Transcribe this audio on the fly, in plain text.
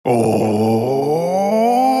Oh,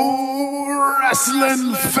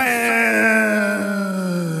 wrestling fans!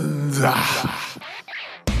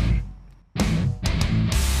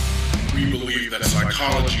 We believe that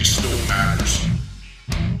psychology still matters.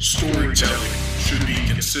 Storytelling should be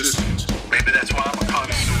consistent. Maybe that's why I'm a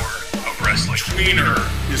connoisseur of wrestling. Tweener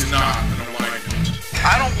is not an alignment.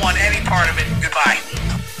 I don't want any part of it. Goodbye.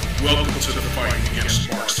 Welcome to the fight against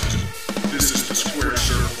Marxism. This is the Square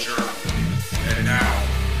Circle Journal. And now,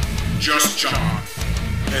 Just John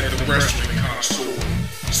and the wrestling connoisseur,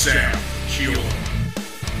 Sam Keeler.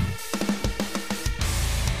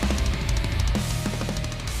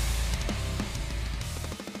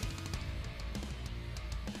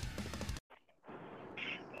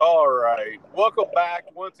 All right, welcome back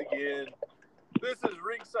once again. This is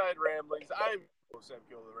Ringside Ramblings. I'm Sam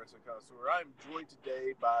Keeler, the wrestling connoisseur. I'm joined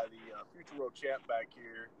today by the future world champ back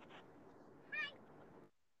here,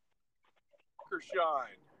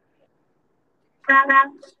 Shine.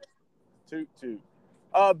 Toot toot.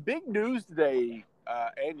 Big news today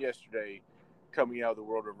and yesterday coming out of the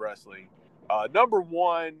world of wrestling. Number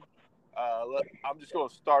one, I'm just going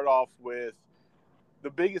to start off with the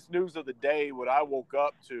biggest news of the day, what I woke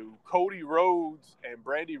up to: Cody Rhodes and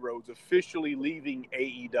Brandy Rhodes officially leaving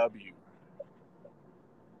AEW.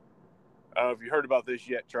 I don't know if you heard about this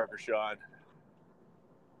yet, Trucker Sean.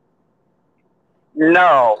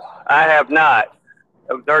 No, I have not.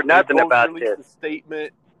 I've heard nothing about this. A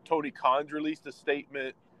statement. Tony Khan released a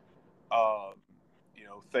statement,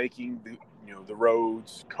 thanking the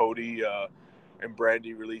Rhodes, Cody, and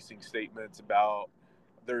Brandy, releasing statements about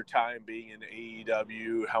their time being in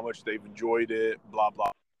AEW, how much they've enjoyed it, blah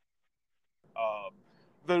blah.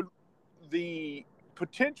 The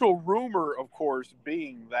potential rumor, of course,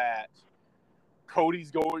 being that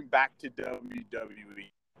Cody's going back to WWE.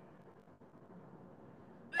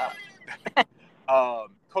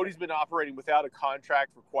 Cody's been operating without a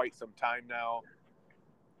contract for quite some time now,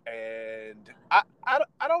 and I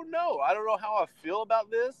don't know. I don't know how I feel about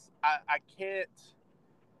this. I can't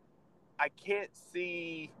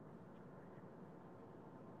see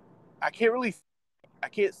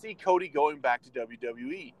Cody going back to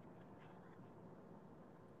WWE.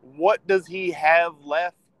 What does he have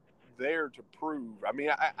left there to prove? I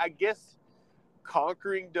mean, I guess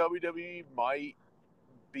conquering WWE might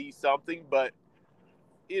be something, but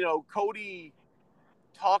Cody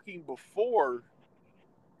talking before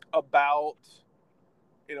about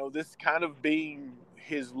this kind of being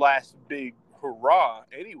his last big hurrah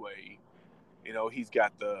anyway. He's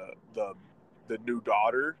got the new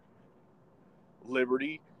daughter,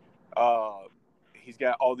 Liberty. He's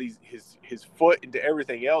got all these his foot into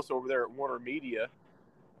everything else over there at Warner Media,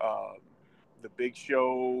 the Big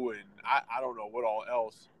Show, and I don't know what all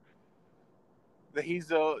else. That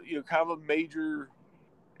he's a kind of a major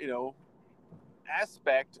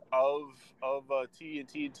aspect of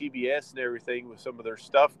TNT and TBS and everything, with some of their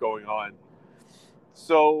stuff going on.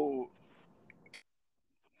 So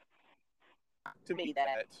to me,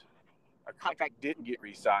 that a contract didn't get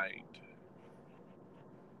re-signed.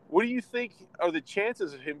 What do you think are the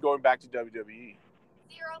chances of him going back to WWE?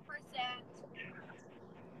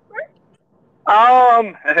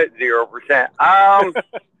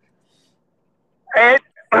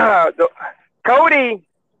 0%. Cody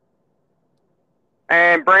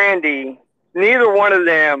and Brandy, neither one of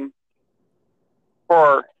them,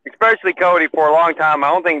 especially Cody, for a long time, I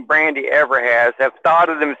don't think Brandy ever have thought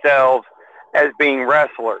of themselves as being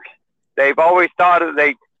wrestlers. They've always thought of,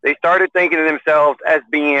 they started thinking of themselves as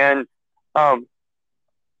being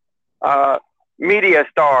media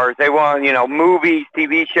stars. They want, movies,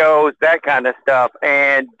 TV shows, that kind of stuff,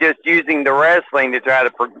 and just using the wrestling to try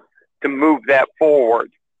to move that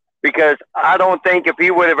forward. Because I don't think if he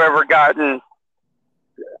would have ever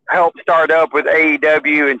helped start up with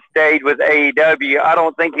AEW and stayed with AEW, I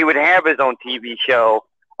don't think he would have his own TV show.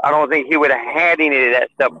 I don't think he would have had any of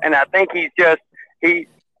that stuff. And I think this isn't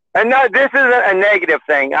a negative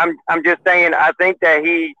thing. I'm just saying, I think that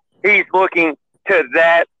he's looking to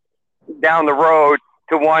that down the road,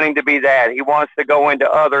 to wanting to be that. He wants to go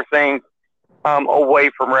into other things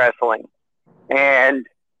away from wrestling. And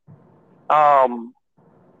I'm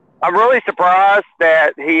really surprised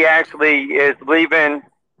that he actually is leaving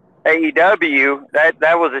AEW.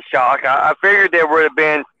 That was a shock. I figured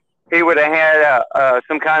he would have had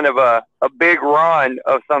some kind of a big run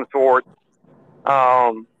of some sort.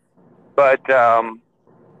 But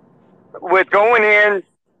with going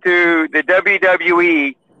into the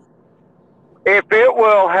WWE, if it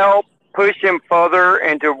will help push him further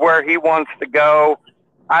into where he wants to go,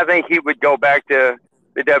 I think he would go back to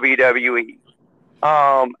the WWE.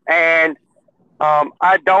 And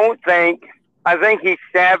I think he's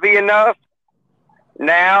savvy enough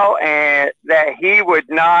now, and that he would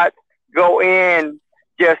not go in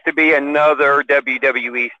just to be another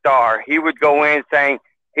WWE star. He would go in saying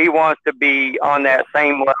he wants to be on that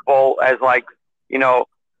same level as, like, you know,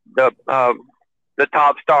 the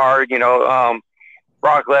top star,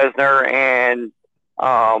 Brock Lesnar and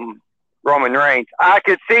Roman Reigns. I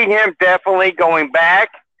could see him definitely going back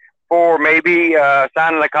for maybe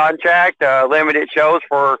signing a contract, limited shows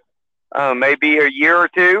for maybe a year or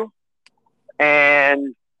two,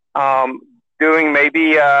 and doing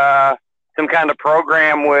maybe some kind of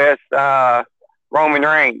program with Roman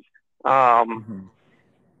Reigns. I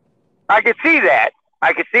could see that.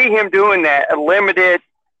 I could see him doing that, a limited,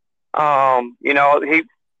 but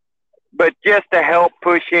just to help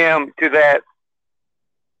push him to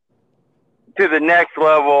the next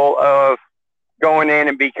level of going in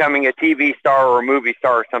and becoming a TV star or a movie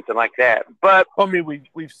star or something like that. But I mean,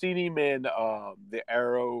 we've seen him in the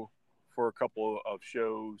Arrow for a couple of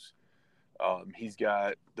shows. He's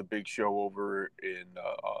got the big show over in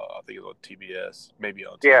I think it's on TBS, maybe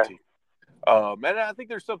on TNT. And I think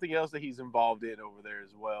there's something else that he's involved in over there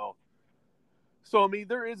as well. So I mean,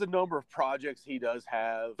 there is a number of projects he does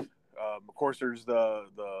have. Of course, there's the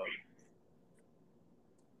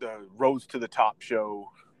Roads to the Top show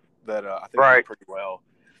that I think did pretty well.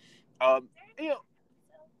 I'm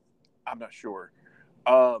not sure.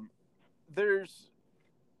 There's,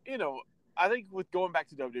 I think with going back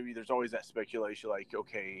to WWE, there's always that speculation, like,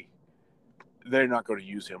 okay, they're not going to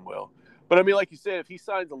use him well. But I mean, like you said, if he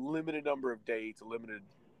signs a limited number of dates, a limited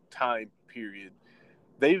time period,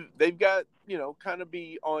 they've got, kind of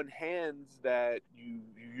be on hands that you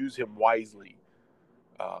use him wisely,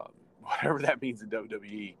 whatever that means in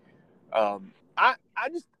WWE. I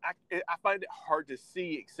find it hard to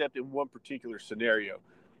see except in one particular scenario,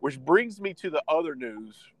 which brings me to the other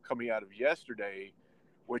news coming out of yesterday,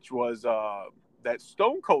 which was that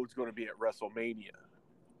Stone Cold's going to be at WrestleMania.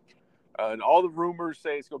 And all the rumors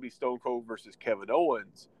say it's going to be Stone Cold versus Kevin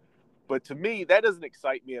Owens. But to me, that doesn't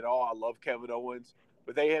excite me at all. I love Kevin Owens,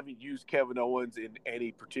 but they haven't used Kevin Owens in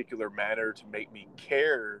any particular manner to make me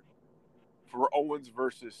care for Owens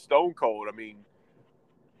versus Stone Cold. I mean,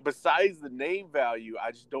 besides the name value,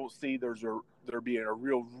 I just don't see there being a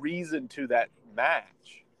real reason to that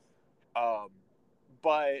match.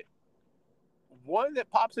 But one that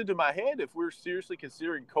pops into my head, if we're seriously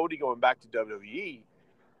considering Cody going back to WWE,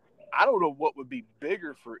 I don't know what would be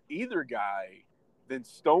bigger for either guy than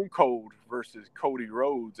Stone Cold versus Cody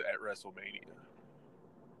Rhodes at WrestleMania.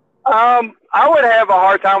 I would have a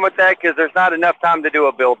hard time with that because there's not enough time to do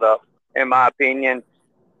a build-up, in my opinion.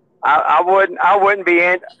 I wouldn't be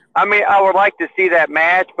in. I mean, I would like to see that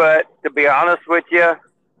match, but to be honest with you,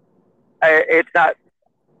 it's not.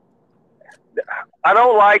 I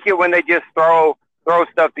don't like it when they just throw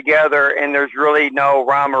stuff together and there's really no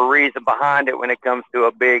rhyme or reason behind it when it comes to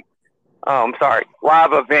a big,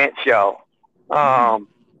 live event show. One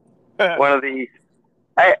of these.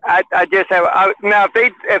 I just have now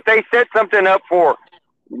if they set something up for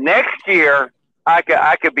next year,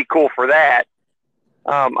 I could be cool for that.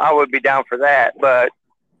 I would be down for that, but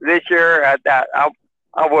this year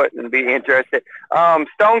I wouldn't be interested.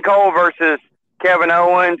 Stone Cold versus Kevin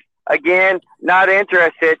Owens, again, not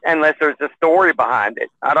interested unless there's a story behind it.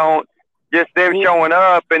 I don't just them showing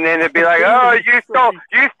up and then it'd be like, oh, you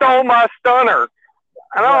stole my stunner.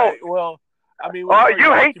 I don't. Right. Well, I mean,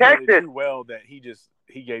 you hate Texas. Too well that he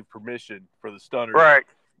gave permission for the stunner, right?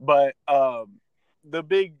 But the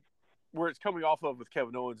big where it's coming off of with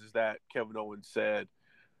Kevin Owens is that Kevin Owens said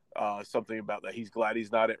something about that he's glad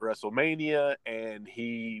he's not at WrestleMania and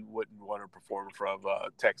he wouldn't want to perform in front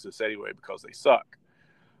of Texas anyway because they suck.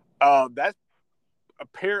 That's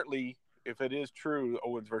apparently, if it is true,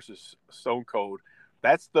 Owens versus Stone Cold,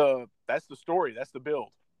 that's the story. That's the build.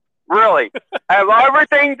 Really, of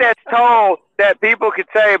everything that's told that people could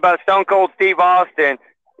say about Stone Cold Steve Austin,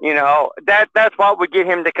 that's what would get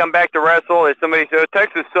him to come back to wrestle. If somebody said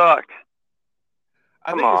Texas sucks.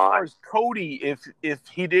 I think as far as Cody, if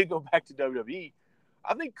he did go back to WWE,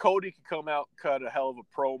 I think Cody could come out and cut a hell of a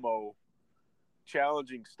promo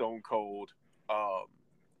challenging Stone Cold.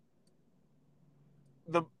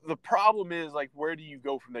 The problem is, like, where do you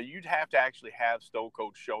go from there? You'd have to actually have Stone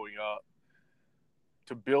Cold showing up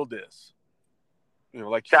to build this.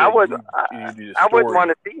 Like you said, you need a story. I wouldn't want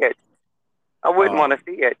to see it. I wouldn't want to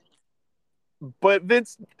see it. But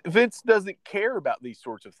Vince doesn't care about these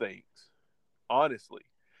sorts of things. Honestly,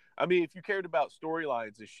 I mean, if you cared about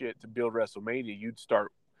storylines and shit to build WrestleMania, you'd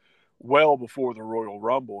start well before the Royal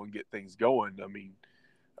Rumble and get things going. I mean,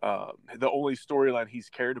 The only storyline he's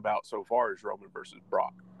cared about so far is Roman versus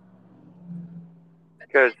Brock.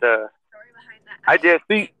 Because I just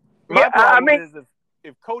See, my problem is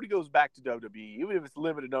if Cody goes back to WWE, even if it's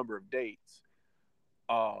limited number of dates,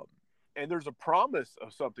 and there's a promise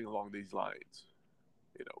of something along these lines,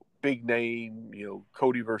 big name,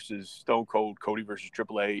 Cody versus Stone Cold, Cody versus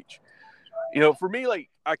Triple H. For me, like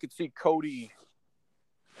I could see Cody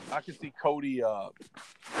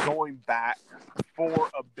going back for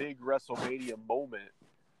a big WrestleMania moment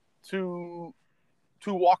to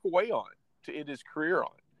walk away on, to end his career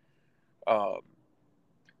on.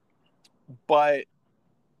 But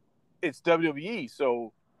it's WWE,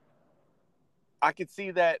 so I could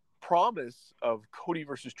see that promise of Cody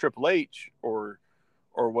versus Triple H or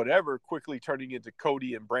whatever quickly turning into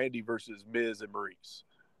Cody and Brandy versus Miz and Maurice.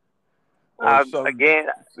 Again,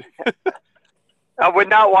 I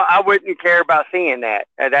wouldn't care about seeing that.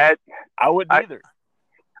 I wouldn't either.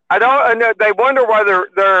 I don't. They wonder why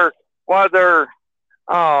their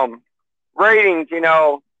ratings,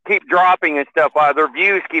 keep dropping and stuff. Why their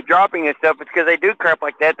views keep dropping and stuff? It's because they do crap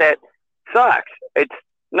like that. That sucks. It's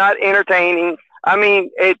not entertaining. I mean,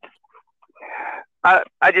 I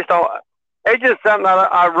just don't. It's just something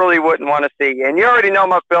I really wouldn't want to see. And you already know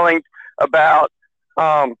my feelings about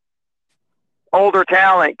older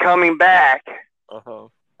talent coming back.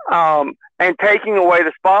 And taking away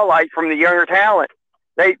the spotlight from the younger talent.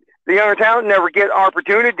 The younger talent never get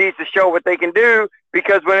opportunities to show what they can do,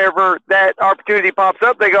 because whenever that opportunity pops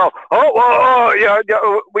up, they go,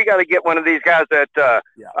 we got to get one of these guys that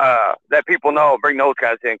people know, bring those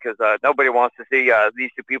guys in, because nobody wants to see these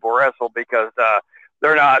two people wrestle because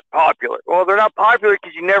they're not popular. Well, they're not popular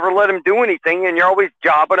because you never let them do anything, and you're always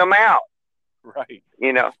jobbing them out. Right.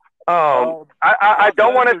 I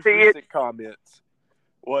don't want to see it. Comments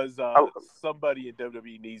was somebody in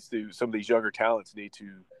WWE some of these younger talents need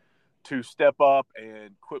to step up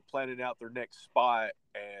and quit planning out their next spot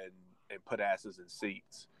and put asses in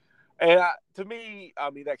seats. And to me, I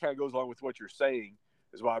mean, that kind of goes along with what you're saying,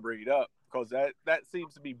 is why I bring it up, because that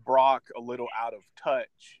seems to be Brock a little out of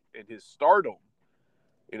touch in his stardom.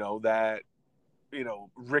 That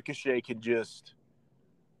Ricochet can just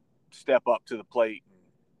step up to the plate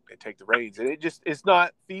and take the reins, and it's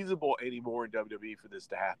not feasible anymore in WWE for this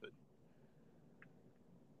to happen.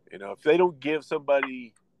 If they don't give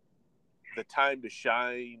somebody the time to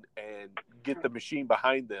shine and get the machine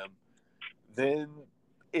behind them, then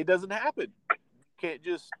it doesn't happen. You can't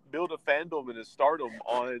just build a fandom and a stardom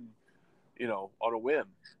on a whim.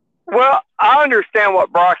 Well, I understand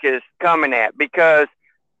what Brock is coming at, because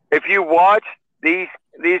if you watch these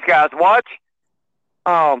guys, watch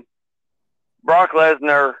Brock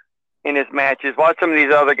Lesnar in his matches, watch some of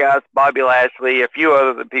these other guys, Bobby Lashley, a few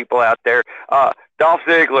other people out there, Dolph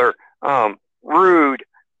Ziggler, Rude,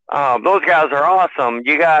 those guys are awesome.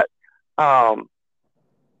 You got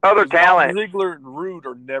other talent. Ziggler and Rude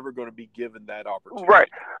are never going to be given that opportunity. Right.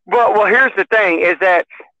 Well, here's the thing, is that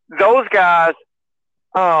those guys,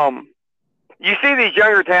 you see these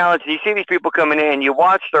younger talents, you see these people coming in, you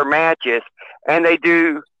watch their matches, and they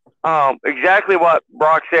do exactly what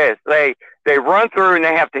Brock says. They run through and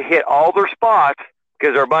they have to hit all their spots,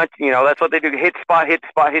 because they're a bunch, that's what they do. Hit spot, hit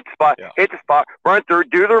spot, hit spot, hit the spot, run through,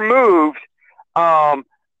 do their moves.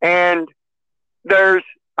 And there's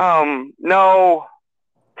no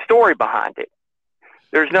story behind it.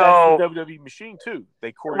 There's no that's the WWE machine too.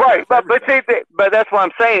 They choreograph right, but everything. but that's what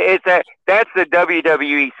I'm saying, is that's the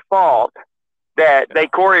WWE's fault, that they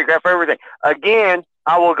choreograph everything. Again,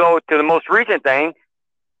 I will go to the most recent thing,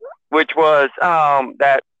 which was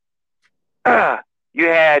that you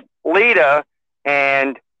had Lita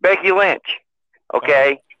and Becky Lynch.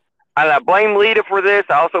 Okay, and I blame Lita for this.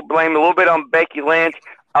 I also blame a little bit on Becky Lynch.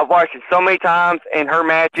 I've watched it so many times in her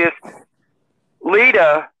matches.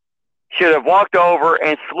 Lita should have walked over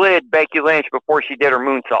and slid Becky Lynch before she did her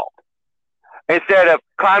moonsault, instead of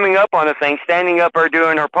climbing up on the thing, standing up or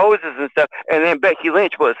doing her poses and stuff, and then Becky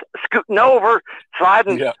Lynch was scooting over,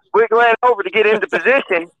 sliding, wiggling over to get into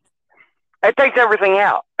position. It takes everything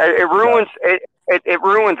out. It ruins it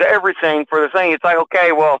ruins everything for the thing. It's like,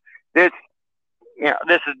 okay, well, this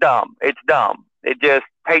is dumb. It's dumb. It just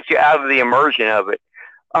takes you out of the immersion of it.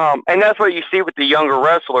 And that's what you see with the younger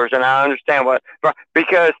wrestlers, and I understand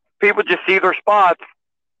because people just see their spots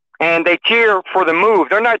and they cheer for the move.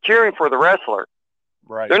 They're not cheering for the wrestler.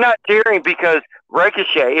 Right. They're not cheering because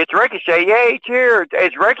it's Ricochet, yay, cheer.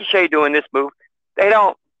 It's Ricochet doing this move. They're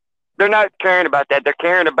not caring about that. They're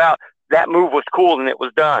caring about that move was cool and it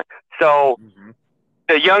was done. So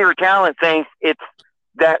the younger talent thinks it's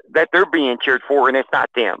that they're being cheered for, and it's not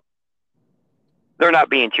them. They're not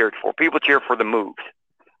being cheered for. People cheer for the moves.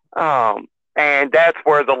 And that's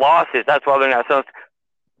where the loss is. That's why they're not. So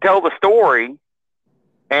tell the story.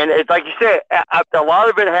 And it's like you said, a lot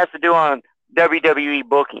of it has to do on WWE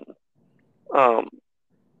booking. I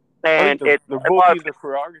think And it's the a lot booking, the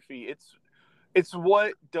choreography, it's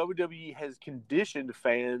what WWE has conditioned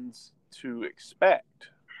fans to expect.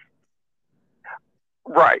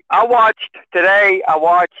 right. I watched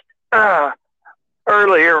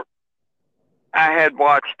earlier. I had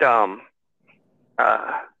watched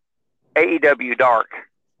AEW Dark,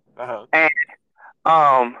 Uh-huh. and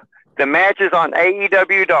the matches on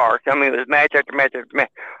AEW Dark. I mean, it was match after match after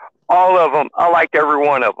match. All of them, I liked every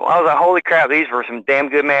one of them. I was like, holy crap, these were some damn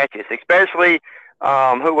good matches. Especially,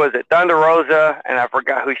 who was it? Thunder Rosa, and I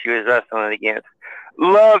forgot who she was wrestling against.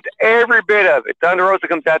 Loved every bit of it. Thunder Rosa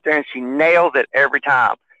comes out there and she nails it every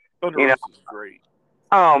time. Thunder You know, Rosa is great.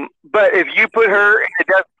 but if you put her in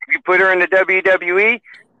the WWE,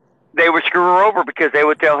 they would screw her over because they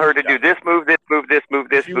would tell her to do this move, this move, this move,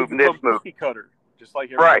 this She move, would and this become move. cookie cutter, just like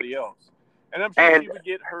Right. everybody else. And I'm sure And she would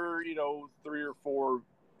get her, 3 or 4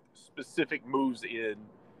 specific moves in,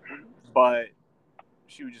 but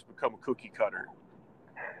she would just become a cookie cutter.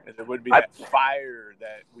 And there wouldn't be that fire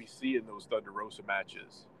that we see in those Thunder Rosa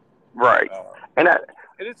matches. right. And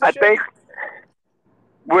it's a I shame. think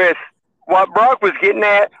with what Brock was getting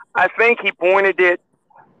at, I think he pointed it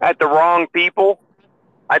at the wrong people.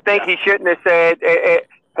 I think he shouldn't have said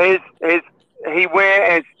he went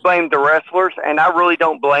and blamed the wrestlers, and I really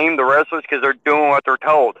don't blame the wrestlers because they're doing what they're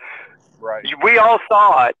told. Right. We all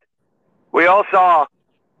saw it. We all saw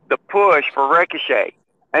the push for Ricochet,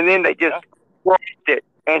 and then they just crushed it,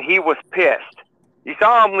 and he was pissed. You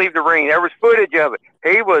saw him leave the ring. There was footage of it.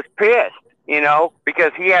 He was pissed,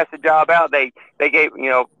 because he has to job out. They gave,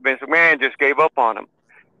 Vince McMahon just gave up on him.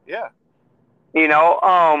 Yeah.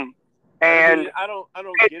 And I don't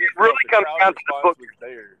get it. Really comes down to the book.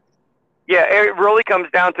 There. Yeah, it really comes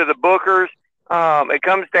down to the bookers. It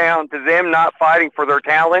comes down to them not fighting for their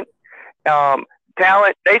talent.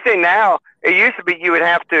 Talent. They say now it used to be you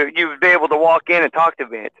would be able to walk in and talk to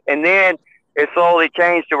Vince, and then it slowly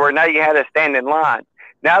changed to where now you had to stand in line.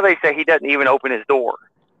 Now they say he doesn't even open his door.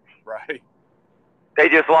 Right. He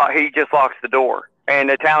just locks the door, and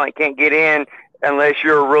the talent can't get in unless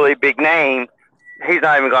you're a really big name. He's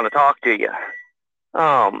not even going to talk to you.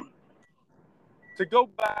 To go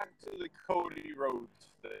back to the Cody Rhodes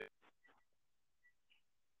thing.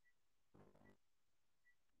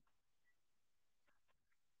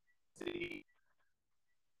 See,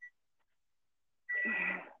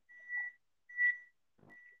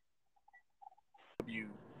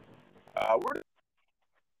 we're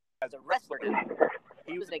as a wrestler,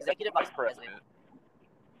 he was an executive vice president.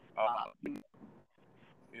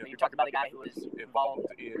 You're talking about a guy who was involved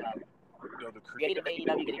in the creative AEW,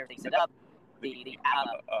 getting everything set up, the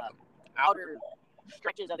outer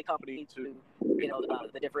stretches of the company to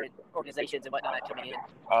the different organizations and whatnot coming in,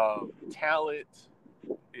 talent,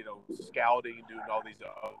 scouting, doing all these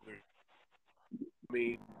other. I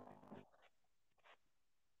mean,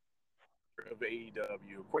 of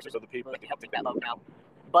AEW, of course, there's other people that can help take that load now.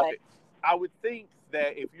 But I would think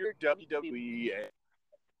that if you're WWE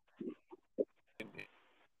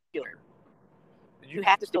you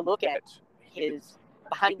have to still look at his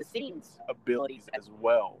behind-the-scenes abilities as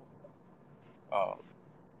well.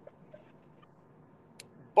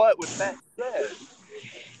 But with that said,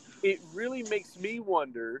 it really makes me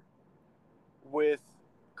wonder with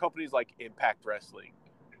companies like Impact Wrestling,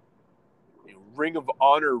 Ring of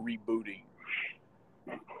Honor rebooting,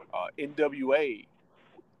 NWA,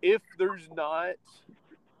 if there's not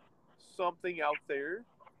something out there,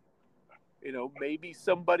 maybe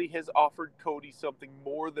somebody has offered Cody something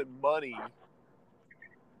more than money,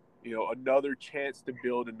 another chance to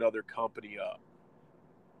build another company up.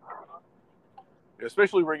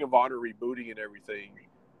 Especially Ring of Honor rebooting and everything.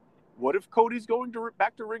 What if Cody's going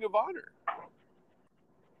back to Ring of Honor?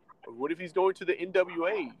 What if he's going to the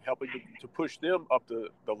NWA, helping to push them up the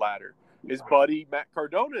ladder? His buddy Matt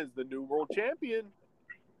Cardona is the new world champion.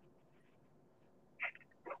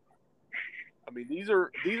 I mean, these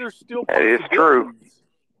are still possibilities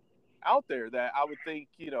out there that I would think,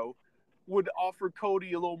 would offer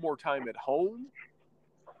Cody a little more time at home,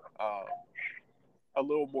 a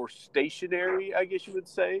little more stationary, I guess you would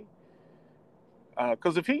say.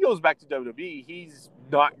 Because if he goes back to WWE, he's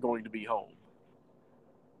not going to be home.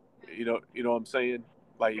 You know what I'm saying?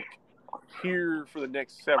 Like, here for the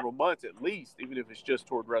next several months at least, even if it's just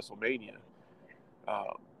toward WrestleMania.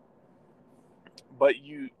 But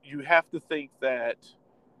you have to think that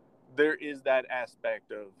there is that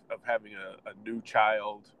aspect of having a new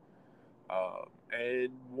child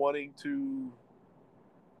and wanting to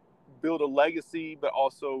build a legacy, but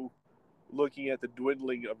also looking at the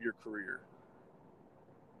dwindling of your career.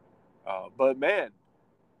 But man,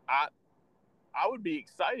 I would be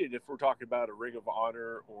excited if we're talking about a Ring of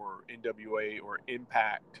Honor or NWA or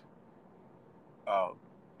Impact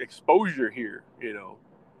exposure here,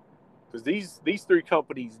 because these three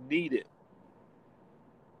companies need it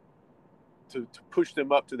to push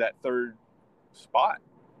them up to that third spot.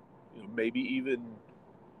 Maybe even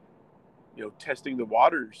testing the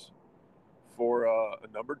waters for a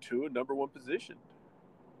number 2 and number 1 position.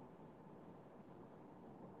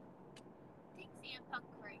 Take CM Punk,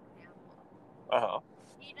 for example.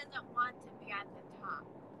 He doesn't want to be at the top.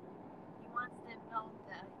 He wants to build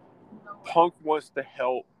the lower. Punk wants to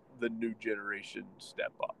help the new generation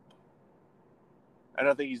step up, and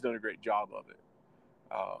I think he's done a great job of it.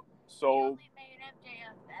 He only made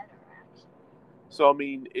MJF better, actually. So I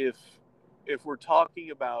mean, if we're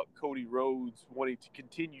talking about Cody Rhodes wanting to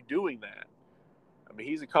continue doing that, I mean,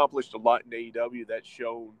 he's accomplished a lot in AEW. That's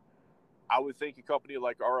shown. I would think a company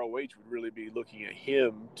like ROH would really be looking at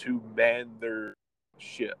him to man their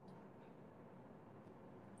ship.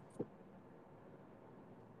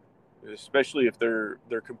 Especially if they're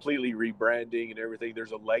completely rebranding and everything.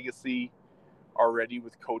 There's a legacy already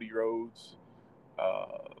with Cody Rhodes.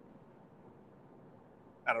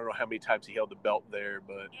 I don't know how many times he held the belt there,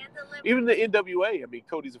 but even the NWA, I mean,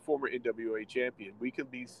 Cody's a former NWA champion. We could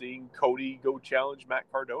be seeing Cody go challenge Matt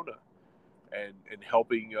Cardona and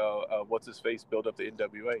helping, what's-his-face build up the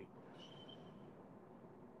NWA.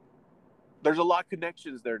 There's a lot of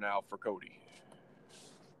connections there now for Cody.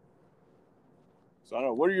 So I don't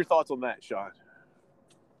know. What are your thoughts on that, Sean?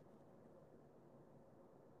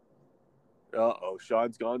 Uh-oh,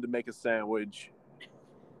 Sean's gone to make a sandwich.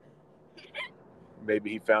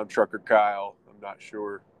 Maybe he found Trucker Kyle. I'm not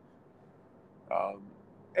sure.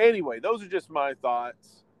 Anyway, those are just my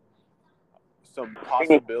thoughts. Some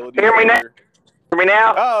possibilities. Hear me now? Hear me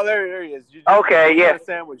now? Oh, there he is. Okay, yeah. What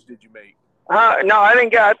sandwich did you make? No, I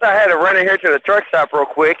didn't get. I had to run in here to the truck stop real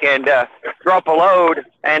quick and drop a load,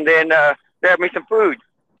 and then grab me some food.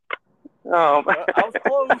 I was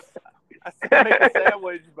close. I said make a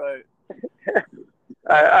sandwich, but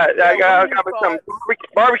I got some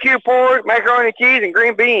barbecue pork, macaroni and cheese, and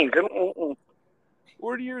green beans.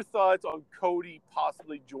 What are your thoughts on Cody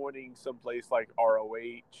possibly joining someplace like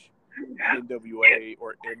ROH, NWA,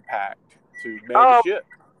 or Impact to man the ship?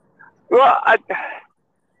 Well,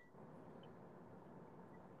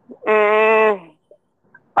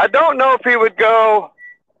 I don't know if he would go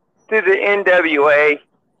to the NWA,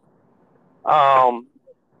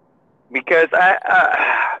 because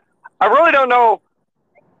I really don't know.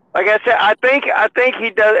 Like I said, I think he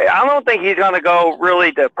does. I don't think he's going to go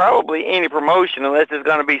really to probably any promotion unless it's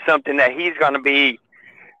going to be something that he's going to be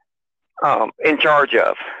in charge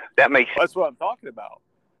of. That makes sense. That's what I'm talking about.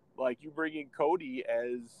 Like, you bring in Cody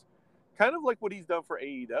as kind of like what he's done for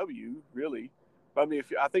AEW, really. I mean,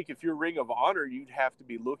 I think if you're Ring of Honor, you'd have to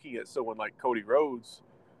be looking at someone like Cody Rhodes,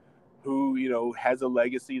 who has a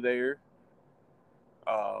legacy there,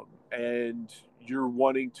 and you're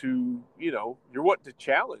wanting to, you're wanting to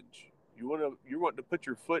challenge. You're wanting to put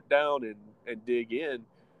your foot down and dig in.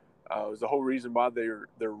 Is the whole reason why they're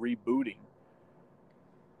rebooting.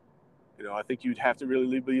 I think you'd have to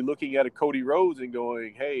really be looking at a Cody Rhodes and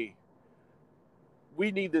going, hey,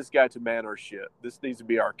 we need this guy to man our ship. This needs to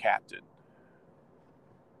be our captain.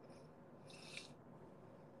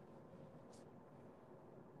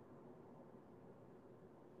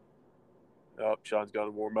 Oh, Sean's got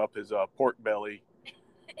to warm up his pork belly.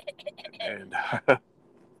 And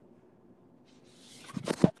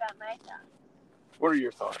What about my thoughts? What are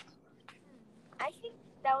your thoughts? I think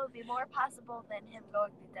that would be more possible than him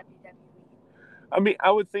going to WWE. I mean,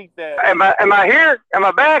 I would think that. Am I here? Am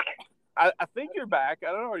I back? I think you're back.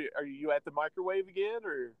 I don't know. Are you at the microwave again,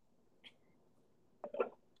 or?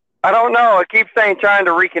 I don't know. I keep saying trying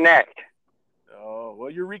to reconnect. Oh,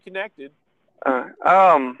 well, you're reconnected. But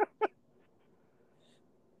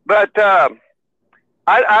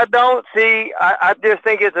I don't see. I just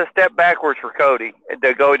think it's a step backwards for Cody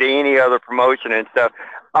to go to any other promotion and stuff.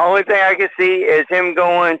 The only thing I can see is him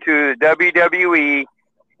going to WWE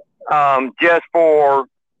just for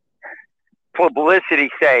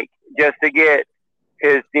publicity's sake, just to get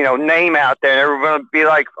his name out there. Everyone would be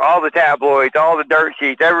like, all the tabloids, all the dirt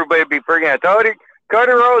sheets, everybody would be freaking out. Cody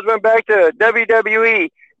Rhodes went back to WWE,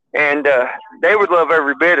 and they would love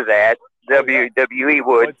every bit of that. WWE would.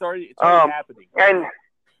 Well, it's already happening. And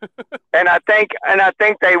I think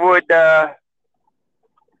they would.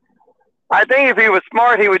 I think if he was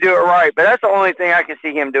smart, he would do it right. But that's the only thing I can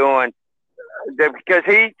see him doing. because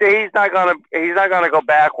he's not gonna go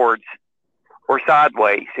backwards or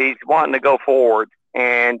sideways. He's wanting to go forward,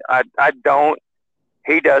 and I don't.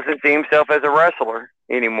 He doesn't see himself as a wrestler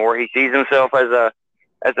anymore. He sees himself as a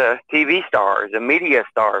TV star, as a media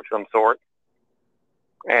star of some sort.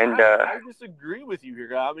 And I disagree with you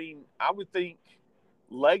here. I mean, I would think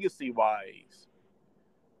legacy-wise,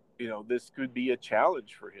 this could be a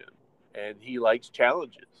challenge for him, and he likes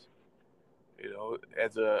challenges. He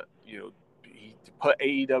put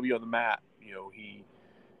AEW on the map.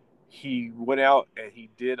 He went out and he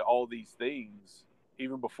did all these things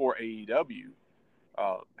even before AEW.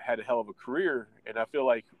 Had a hell of a career, and I feel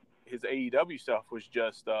like his AEW stuff was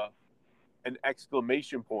just an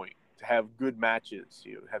exclamation point to have good matches,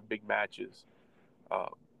 have big matches,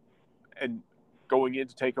 and going in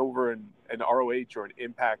to take over an ROH or an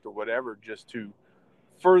Impact or whatever, just to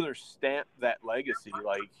further stamp that legacy.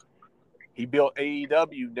 Like, he built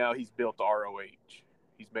AEW, now he's built ROH.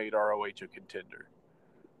 He's made ROH a contender.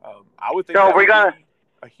 I would think that would be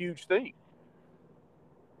a huge thing.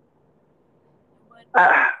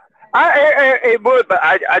 It would, but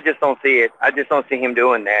I just don't see it. I just don't see him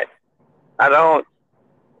doing that. I don't.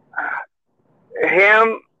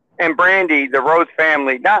 Him and Brandy, the Rhodes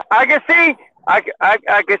family. Now I can see. I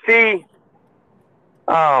can see.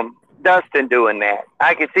 Dustin doing that.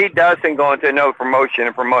 I can see Dustin going to another promotion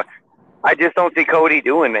and promote. I just don't see Cody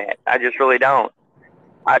doing that. I just really don't.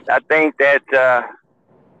 I think that.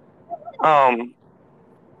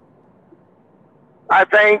 I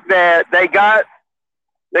think that they got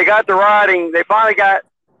the writing. They finally got.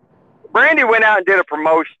 Brandy went out and did a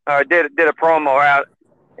promotion, did a promo out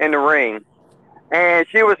in the ring, and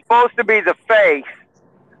she was supposed to be the face,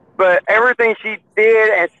 but everything she did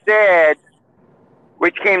and said,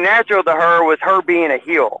 which came natural to her, was her being a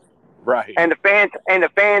heel. Right. And the fans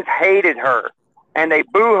hated her, and they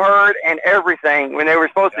boo her and everything when they were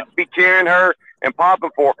supposed to be cheering her and popping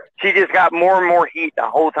for her. She just got more and more heat the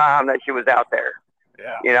whole time that she was out there.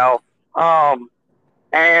 Yeah.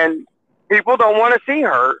 And people don't want to see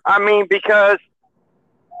her. I mean, because,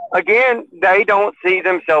 again, they don't see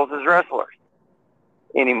themselves as wrestlers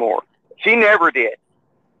anymore. She never did.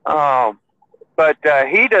 But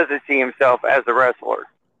he doesn't see himself as a wrestler.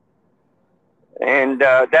 And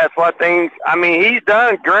that's what things, I mean, he's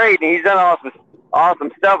done great, and he's done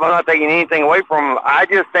awesome stuff. I'm not taking anything away from him. I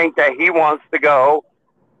just think that he wants to go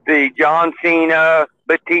the John Cena,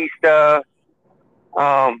 Batista,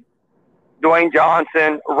 Dwayne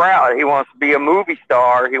Johnson route. He wants to be a movie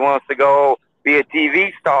star. He wants to go be a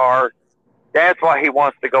TV star. That's what he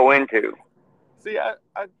wants to go into. See, I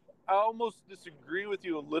almost disagree with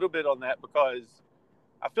you a little bit on that, because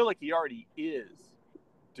I feel like he already is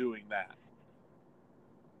doing that.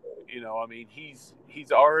 I mean, he's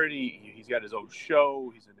got his own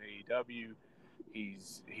show. He's in AEW.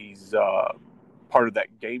 He's part of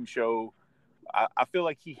that game show. I feel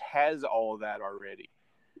like he has all of that already.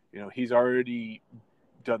 He's already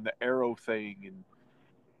done the Arrow thing, and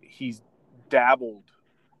he's dabbled.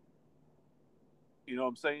 You know what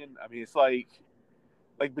I'm saying? I mean, it's like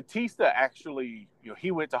Batista actually,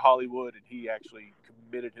 he went to Hollywood and he actually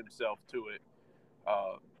committed himself to it.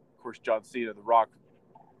 Of course, John Cena, The Rock,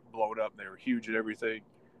 blowing up, and they were huge and everything.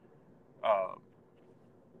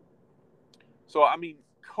 So, I mean,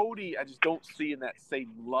 Cody, I just don't see in that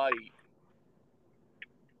same light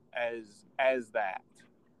as that.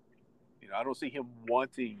 I don't see him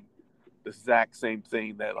wanting the exact same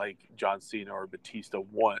thing that, like, John Cena or Batista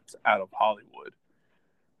wants out of Hollywood.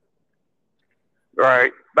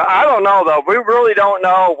 Right. But I don't know, though. We really don't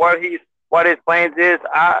know what his plans is.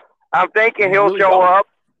 I'm thinking he'll show up.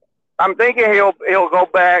 I'm thinking he'll go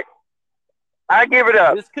back. I give it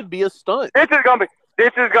up. This could be a stunt. This is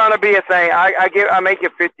gonna be a thing. I make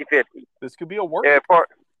it 50-50. This could be a work. Yeah,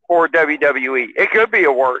 for WWE. It could be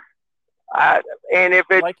a work. And if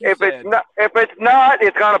it's not,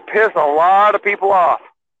 it's gonna piss a lot of people off.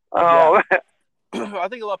 Yeah. I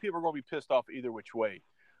think a lot of people are gonna be pissed off either which way.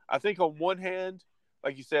 I think on one hand,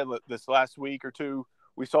 like you said, this last week or two,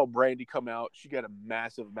 we saw Brandy come out. She got a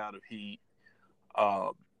massive amount of heat,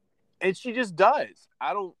 and she just does.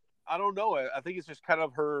 I don't know. I think it's just kind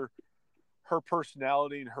of her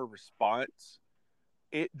personality and her response.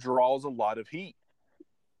 It draws a lot of heat.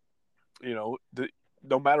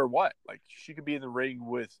 No matter what. Like, she could be in the ring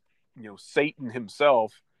with, Satan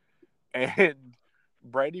himself, and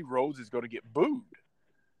Brandy Rhodes is going to get booed.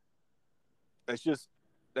 That just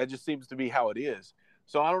seems to be how it is.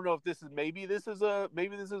 So I don't know if this is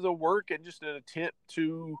a work and just an attempt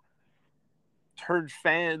to turn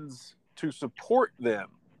fans to support them.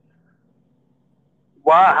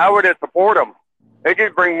 Why? How would it support them? They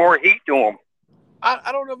just bring more heat to them.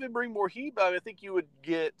 I don't know if it bring more heat, but I think you would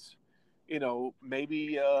get,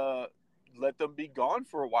 maybe let them be gone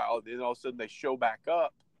for a while, and then all of a sudden they show back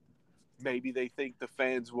up. Maybe they think the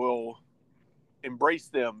fans will embrace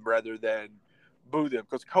them rather than boo them,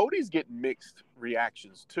 because Cody's getting mixed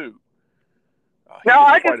reactions too. No,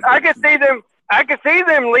 I could see them. I could see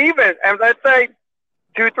them leaving, and let's say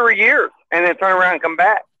 2-3 years, and then turn around and come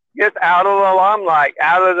back, just out of the limelight,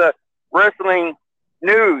 out of the wrestling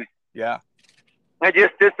news. Yeah, and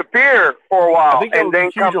just disappear for a while, and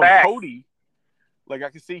then come back. Cody, like I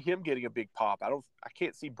can see him getting a big pop. I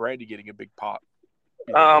can't see Brandy getting a big pop.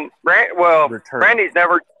 Brandy's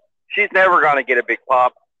never. She's never going to get a big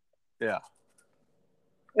pop. Yeah.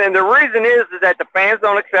 And the reason is that the fans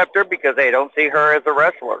don't accept her because they don't see her as a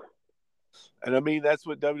wrestler. And I mean, that's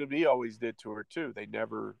what WWE always did to her too. They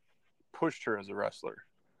never pushed her as a wrestler.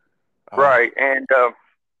 Right. And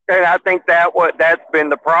I think that's been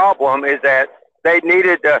the problem, is that they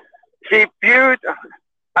needed to. She feud.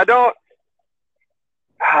 I don't.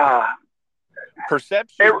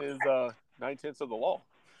 Perception is 9/10 of the law.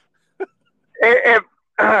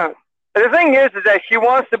 The thing is that she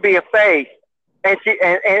wants to be a face, and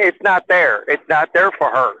it's not there. It's not there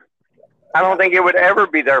for her. I don't think it would ever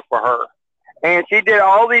be there for her. And she did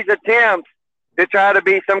all these attempts to try to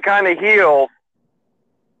be some kind of heel,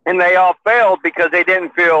 and they all failed because they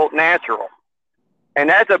didn't feel natural. And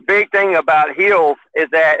that's a big thing about heels, is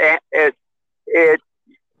that it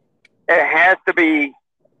has to be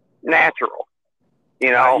natural.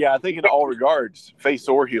 Yeah, I think in all regards, face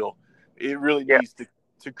or heel, it really needs to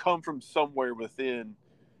come from somewhere within,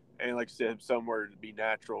 and like I said, somewhere to be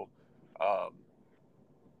natural.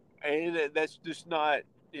 And that's just not,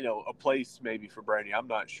 a place maybe for Brandy. I'm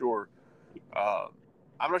not sure. I'm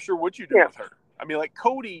not sure what you do with her. I mean, like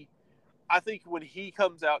Cody, I think when he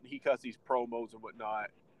comes out and he cuts these promos and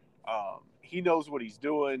whatnot, he knows what he's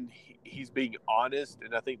doing. He's being honest,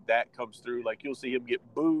 and I think that comes through. Like, you'll see him get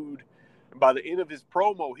booed, and by the end of his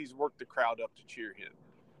promo, he's worked the crowd up to cheer him.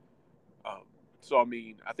 So, I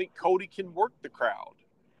mean, I think Cody can work the crowd,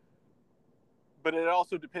 but it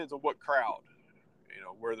also depends on what crowd,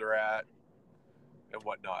 where they're at and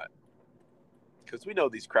whatnot. Because we know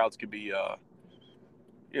these crowds can be,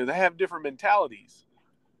 they have different mentalities.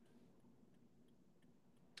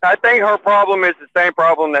 I think her problem is the same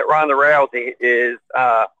problem that Ronda Rousey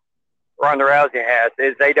has,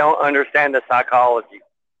 is they don't understand the psychology.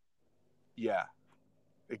 Yeah,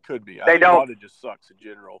 it could be. They don't. Ronda just sucks in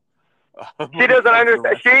general. She doesn't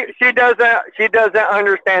understand. She doesn't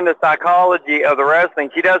understand the psychology of the wrestling.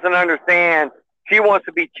 She doesn't understand. She wants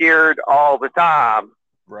to be cheered all the time,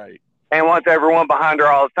 right? And wants everyone behind her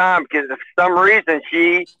all the time, because for some reason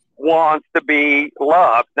she wants to be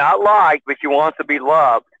loved, not liked, but she wants to be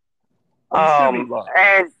loved.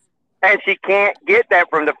 And she can't get that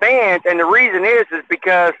from the fans, and the reason is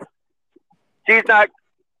because she's not.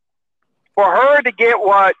 For her to get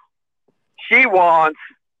what she wants,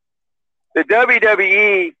 the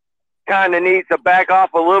WWE kind of needs to back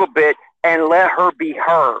off a little bit and let her be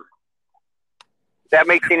her. That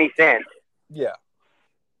makes any sense? Yeah.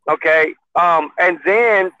 Okay. And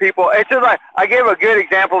then people, it's just like, I give a good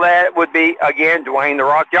example of that would be, again, Dwayne "The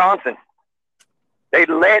Rock" Johnson. They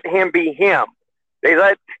let him be him. They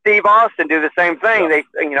let Steve Austin do the same thing.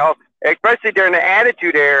 Yeah. They, especially during the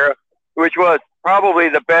Attitude Era, which was probably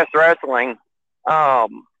the best wrestling,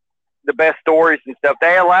 the best stories and stuff.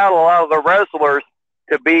 They allowed a lot of the wrestlers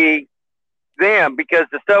to be them because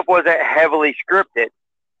the stuff wasn't heavily scripted.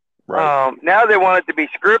 Right. Now they want it to be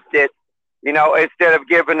scripted, instead of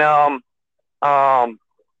giving them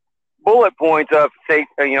bullet points of, say,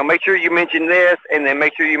 make sure you mention this, and then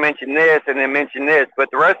make sure you mention this, and then mention this. But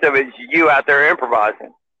the rest of it is you out there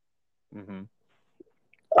improvising. Mm-hmm.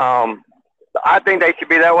 I think they should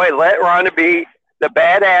be that way. Let Ronda be the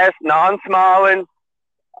badass, non-smiling,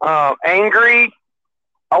 angry,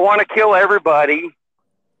 I want to kill everybody,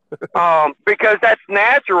 because that's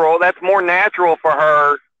natural. That's more natural for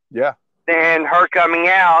her than her coming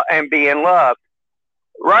out and being loved.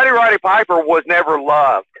 Roddy Piper was never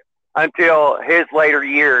loved until his later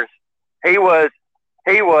years. He was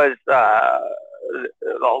a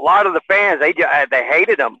lot of the fans, they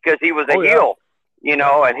hated him because he was a heel,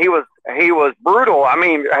 and he was brutal. I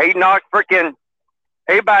mean,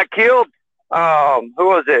 he about killed, who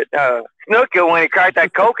was it? Snuka, when he cracked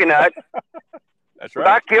that coconut. That's right.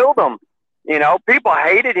 About killed him. People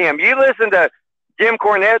hated him. You listen to Jim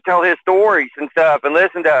Cornette tell his stories and stuff, and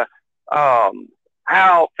listen to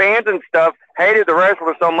how fans and stuff hated the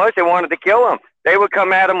wrestler so much they wanted to kill him. They would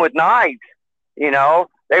come at him with knives.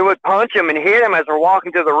 They would punch him and hit him as they're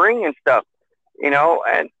walking to the ring and stuff.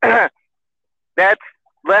 And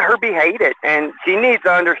let her be hated, and she needs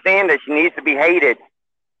to understand that she needs to be hated.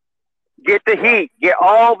 Get the heat, get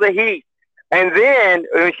all the heat, and then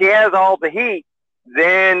when she has all the heat,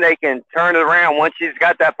 then they can turn it around. Once she's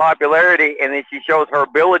got that popularity, and then she shows her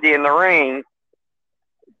ability in the ring,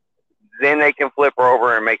 then they can flip her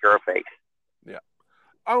over and make her a face. Yeah,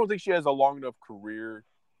 I don't think she has a long enough career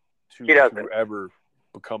to ever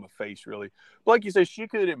become a face, really. But like you said, she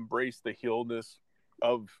could embrace the heelness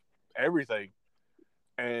of everything.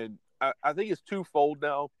 And I think it's twofold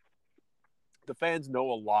now. The fans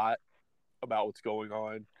know a lot about what's going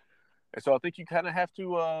on. And so I think you kind of have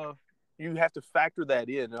to factor that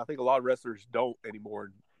in. And I think a lot of wrestlers don't anymore,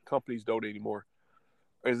 and companies don't anymore.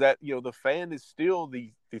 Is that, the fan is still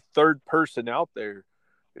the third person out there.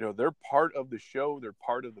 They're part of the show. They're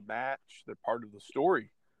part of the match. They're part of the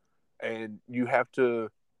story. And you have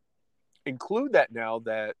to include that now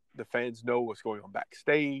that the fans know what's going on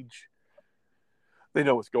backstage. They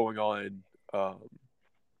know what's going on,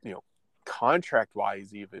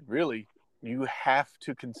 contract-wise even, really. You have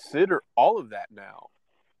to consider all of that now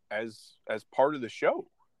as part of the show.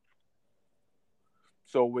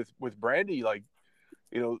 So with Brandy,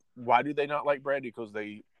 why do they not like Brandy? Because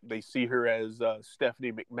they see her as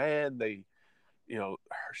Stephanie McMahon. They,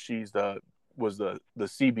 she's was the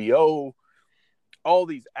CBO. All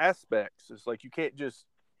these aspects. It's like you can't just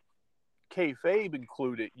kayfabe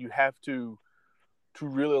include it. You have to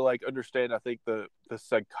really understand, I think, the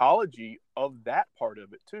psychology of that part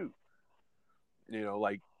of it too.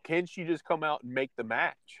 Can she just come out and make the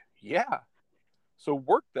match? Yeah. So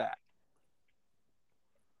work that.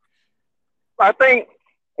 I think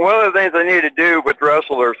one of the things they need to do with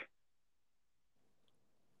wrestlers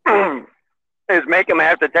is make them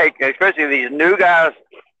have to take, especially these new guys,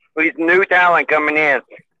 these new talent coming in,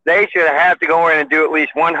 they should have to go in and do at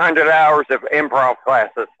least 100 hours of improv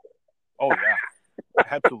classes. Oh, yeah.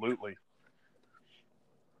 Absolutely.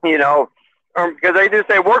 Because they just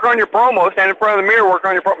say, work on your promo, stand in front of the mirror, work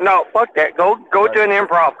on your promo. No, fuck that. Go right. To an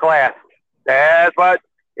improv class. That's what,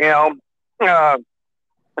 Dolph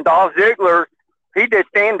Ziggler, he did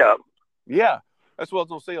stand-up. Yeah, that's what I was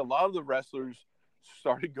going to say. A lot of the wrestlers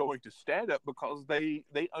started going to stand-up because they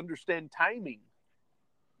understand timing.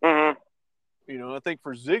 Mm-hmm. I think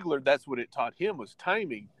for Ziggler, that's what it taught him was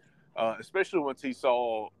timing, especially once he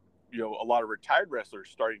saw, a lot of retired wrestlers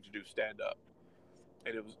starting to do stand-up.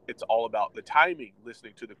 And it's all about the timing,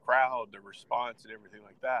 listening to the crowd, the response, and everything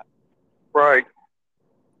like that. Right.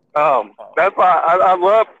 That's why I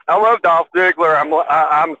love Dolph Ziggler.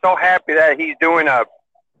 I'm so happy that he's doing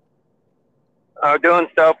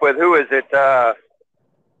stuff with, who is it?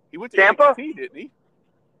 He went to Ciampa, didn't he?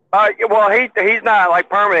 Well, he's not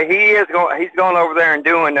permanent. He's going over there and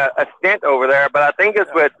doing a stint over there. But I think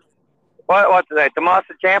it's with what's his name,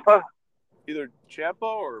 Tommaso Ciampa. Either Ciampa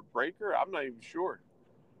or Breaker. I'm not even sure.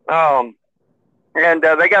 And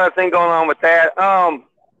they got a thing going on with that.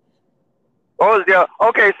 What was the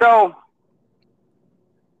okay? So,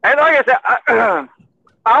 and like I said,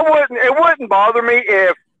 it wouldn't bother me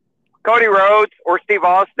if Cody Rhodes or Steve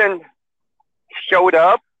Austin showed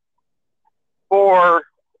up for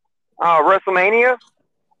WrestleMania.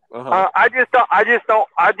 Uh-huh. I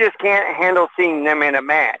just can't handle seeing them in a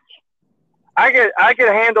match. I could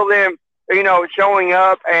handle them, showing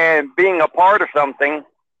up and being a part of something.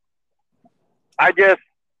 I just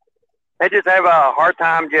have a hard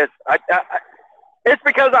time. It's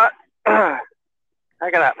because I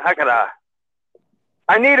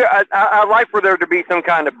like for there to be some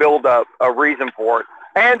kind of build up, a reason for it.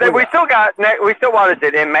 And then we still what is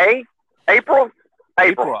it, in May, April,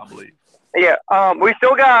 I believe. Yeah, we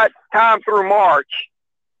still got time through March.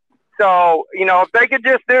 So, if they could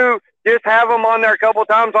just have them on there a couple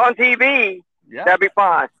times on TV, that'd be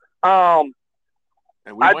fine.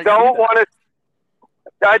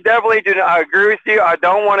 I definitely do. I agree with you. I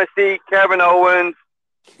don't want to see Kevin Owens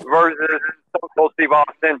versus Stone Cold Steve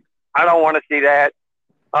Austin. I don't want to see that.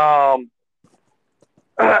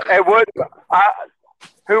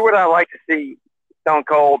 Who would I like to see Stone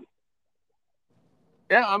Cold?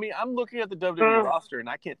 Yeah, I mean, I'm looking at the WWE roster, and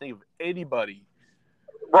I can't think of anybody.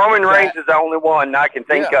 Roman Reigns is the only one I can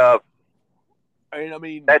think of. I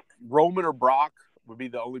mean, Roman or Brock would be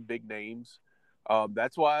the only big names.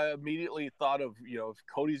 That's why I immediately thought of, if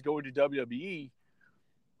Cody's going to WWE,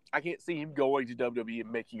 I can't see him going to WWE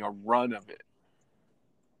and making a run of it.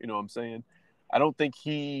 You know what I'm saying? I don't think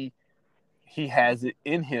he has it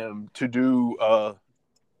in him to do, a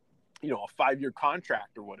 5-year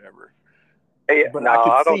contract or whatever. But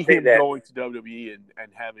I could see him going to WWE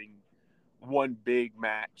and having one big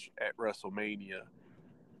match at WrestleMania.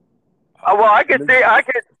 I could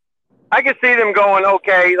I can see them going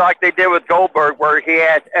okay, like they did with Goldberg, where he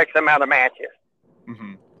had X amount of matches.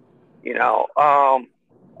 Mm-hmm. You know,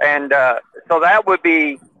 and so that would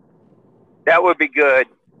be good.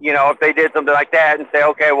 You know, if they did something like that and say,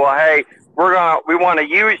 okay, well, hey, we want to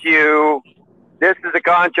use you. This is the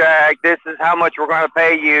contract. This is how much we're going to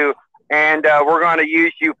pay you, and we're going to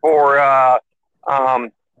use you for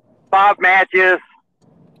 5 matches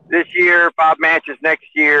this year, 5 matches next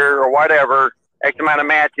year, or whatever, X amount of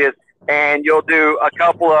matches, and you'll do a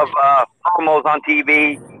couple of promos on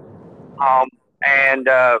TV, and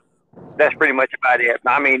that's pretty much about it.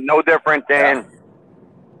 I mean, no different than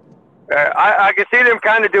I can see them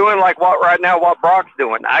kind of doing like what Brock's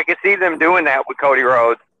doing. I can see them doing that with Cody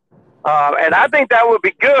Rhodes, and I think that would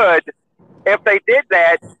be good if they did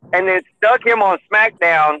that and then stuck him on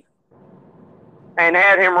SmackDown and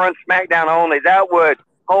had him run SmackDown only. That would,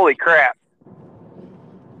 holy crap!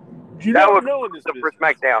 You never know in this for business.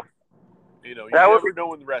 SmackDown. You know, you never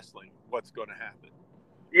know in wrestling what's going to happen.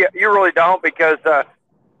 Yeah, you really don't, because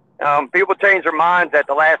people change their minds at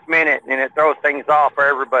the last minute, and it throws things off for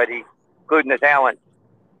everybody, including the talent.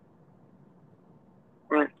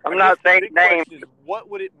 I'm not saying names. Is, what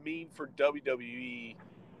would it mean for WWE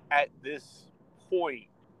at this point?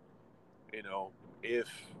 You know, if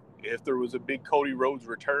there was a big Cody Rhodes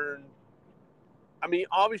return, I mean,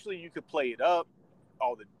 obviously you could play it up,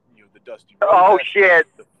 all the the Dusty Rhodes, shit,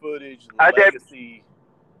 the footage, the legacy.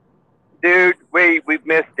 Dude, we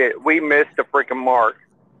missed it. We missed the freaking mark.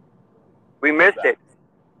 We missed it.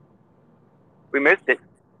 We missed it.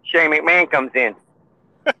 Shane McMahon comes in.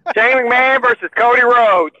 Shane McMahon versus Cody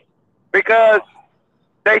Rhodes, because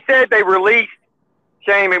they said they released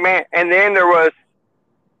Shane McMahon, and then there was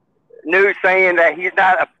news saying that he's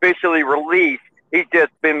not officially released. He's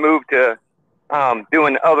just been moved to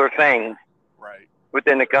doing other things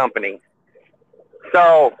within the company.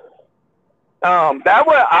 So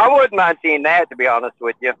I wouldn't mind seeing that, to be honest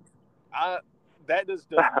with you. That just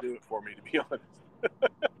doesn't do it for me, to be honest.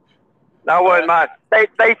 I wouldn't mind. They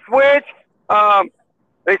switch.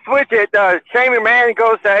 They switch it. Shane McMahon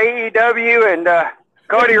goes to AEW, and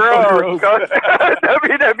Cody Rhodes goes to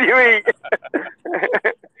WWE.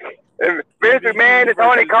 Vince McMahon and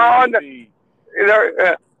Tony Khan.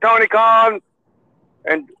 Tony Khan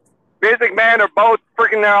and Vince McMahon are both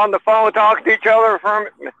freaking there on the phone talking to each other.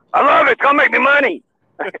 I love it. It's gonna make me money.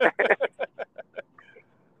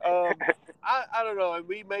 I don't know, and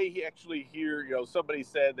we may actually hear. Somebody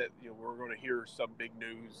said that we're going to hear some big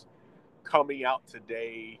news coming out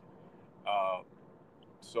today.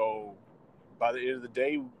 So by the end of the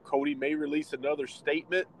day, Cody may release another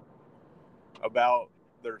statement about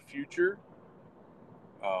their future.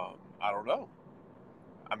 I don't know.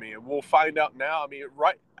 I mean, we'll find out now. I mean,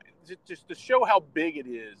 just to show how big it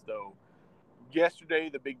is, though. Yesterday,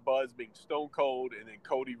 the big buzz being Stone Cold, and then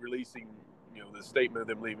Cody releasing, the statement of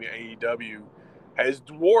them leaving AEW has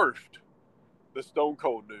dwarfed the Stone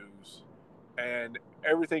Cold news, and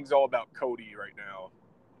everything's all about Cody right now.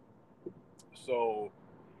 So,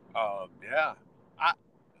 yeah.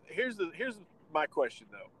 Here's my question,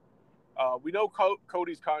 though. We know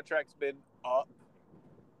Cody's contract's been up,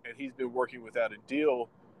 and he's been working without a deal,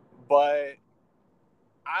 but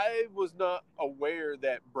I was not aware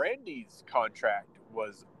that Brandy's contract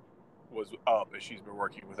was up, and she's been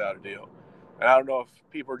working without a deal. And I don't know if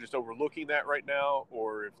people are just overlooking that right now,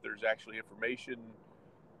 or if there's actually information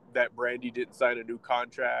that Brandy didn't sign a new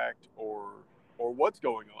contract, or what's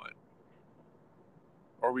going on.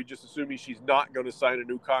 Or are we just assuming she's not going to sign a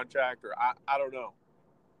new contract, or I don't know.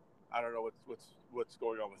 I don't know what's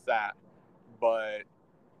going on with that. But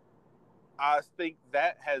I think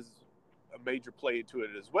that has a major play into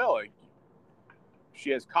it as well. Like,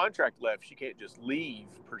 she has contract left. She can't just leave,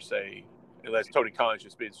 per se, unless Tony Khan's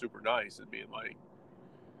just being super nice and being like,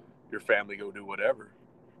 your family go do whatever.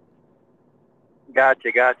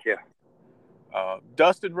 Gotcha.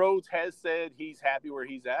 Dustin Rhodes has said he's happy where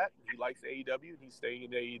he's at. He likes AEW, and he's staying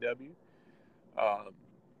in AEW.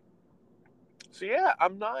 So, yeah, I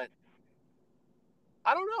don't know.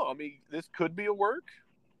 I mean, this could be a work.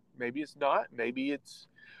 Maybe it's not. Maybe it's...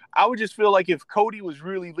 I would just feel like if Cody was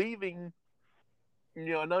really leaving,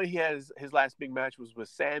 I know he has his last big match was with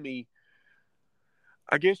Sammy.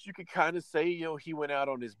 I guess you could kind of say, he went out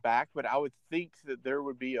on his back, but I would think that there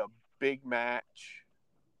would be a big match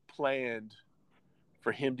planned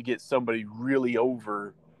for him to get somebody really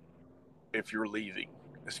over if you're leaving,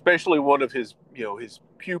 especially one of his, his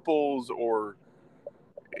pupils or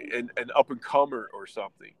an up-and-comer or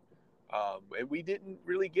something. And we didn't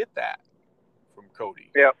really get that from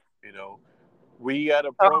Cody. Yep. We had a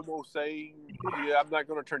promo saying, I'm not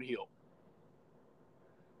going to turn heel.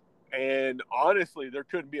 And honestly, there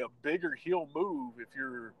couldn't be a bigger heel move if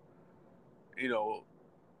you're,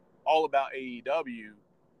 all about AEW.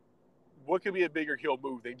 What could be a bigger heel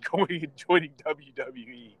move than going and joining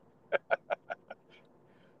WWE?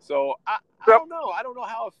 So I don't know. I don't know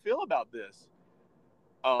how I feel about this.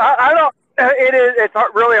 I don't. It's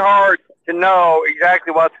really hard to know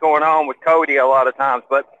exactly what's going on with Cody a lot of times.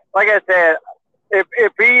 But like I said,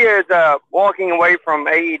 if he is walking away from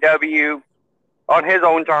AEW on his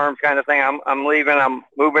own terms, kind of thing, I'm leaving. I'm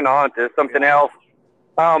moving on to something else.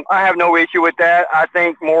 I have no issue with that. I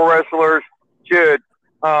think more wrestlers should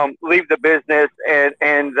leave the business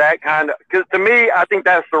and that kind of, because to me, I think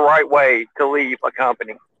that's the right way to leave a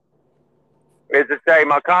company, is to say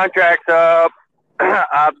my contract's up.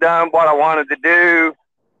 I've done what I wanted to do.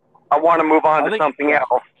 I want to move on to something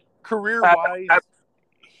else. Career-wise,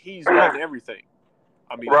 he's done everything.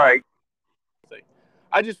 I mean, right.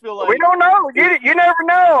 I just feel like we don't know. You never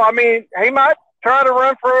know. I mean, he might try to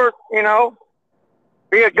run for,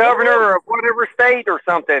 be a governor of whatever state or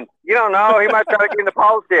something. You don't know. He might try to get into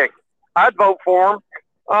politics. I'd vote for him.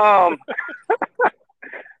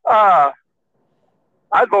 I'd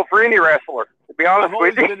vote for any wrestler, to be honest with you. I've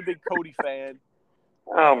always been a big Cody fan.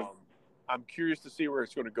 I'm curious to see where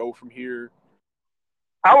it's going to go from here.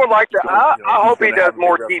 I would like to. I hope he does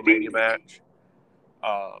more TV. Match.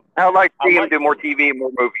 I would like to see him do more TV and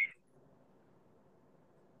more movies.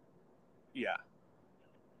 Yeah.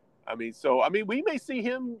 We may see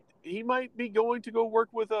him. He might be going to go work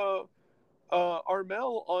with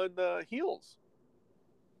Armel on the Heels.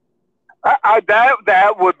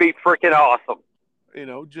 That would be freaking awesome.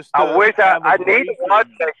 I wish I need to watch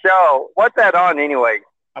that show. What's that on anyway?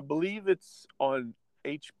 I believe it's on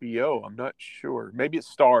HBO. I'm not sure. Maybe it's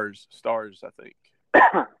Stars. Stars, I think.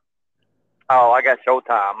 Oh, I got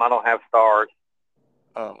Showtime. I don't have Stars.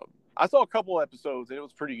 I saw a couple episodes and it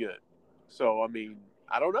was pretty good. So,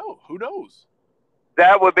 I don't know. Who knows?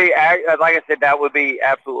 That would be, like I said, that would be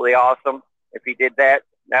absolutely awesome if he did that.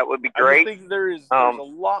 That would be great. I think there's a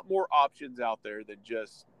lot more options out there than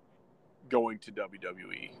just going to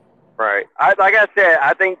WWE. Right. Like I said,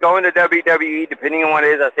 I think going to WWE, depending on what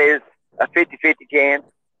it is, I say it's a 50-50 chance.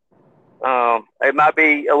 It might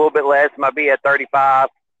be a little bit less. It might be at 35.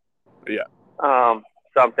 Yeah.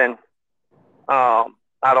 Something. I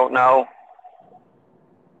don't know.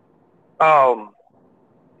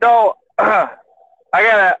 So I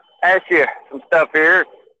gotta ask you some stuff here. A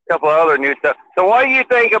couple of other new stuff. So what do you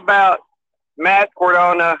think about Matt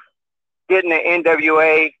Cardona getting the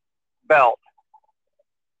NWA belt?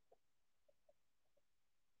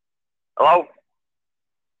 Hello?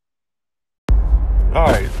 All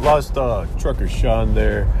right, lost Trucker Sean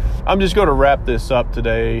there. I'm just going to wrap this up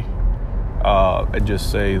today and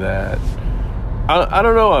just say that I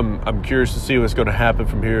don't know. I'm curious to see what's going to happen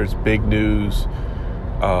from here. It's big news.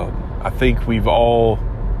 I think we've all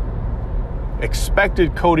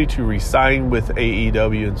expected Cody to resign with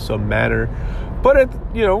AEW in some manner, but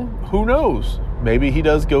who knows? Maybe he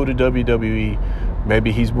does go to WWE.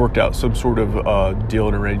 Maybe he's worked out some sort of deal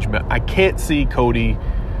and arrangement. I can't see Cody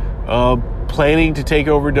planning to take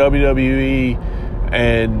over WWE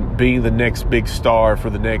and being the next big star for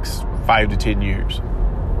the next 5 to 10 years.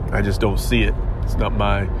 I just don't see it. It's not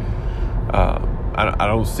my. I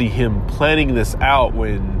don't see him planning this out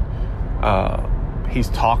when he's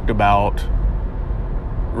talked about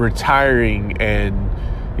retiring and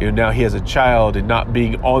now he has a child and not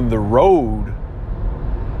being on the road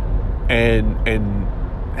and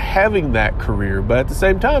having that career. But at the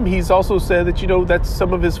same time, he's also said that that's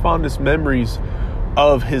some of his fondest memories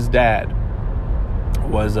of his dad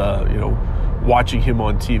was watching him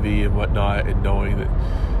on TV and whatnot, and knowing that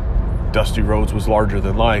Dusty Rhodes was larger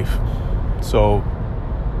than life. So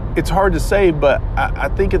it's hard to say, but I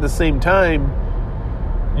think at the same time,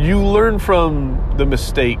 you learn from the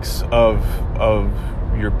mistakes of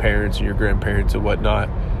your parents and your grandparents and whatnot.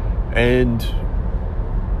 And,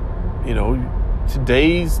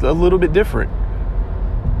 today's a little bit different.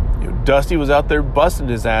 Dusty was out there busting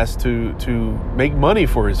his ass to make money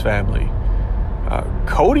for his family.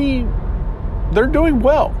 Cody, they're doing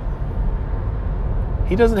well.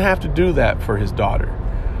 He doesn't have to do that for his daughter.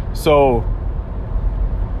 So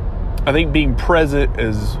I think being present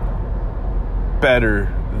is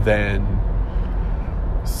better than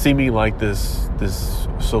seeming like this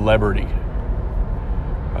celebrity.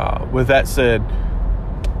 With that said,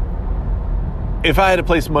 if I had to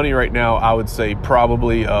place money right now, I would say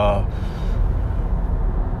probably a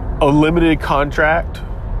limited contract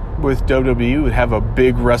with WWE would have a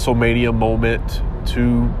big WrestleMania moment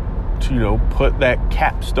to put that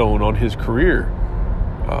capstone on his career.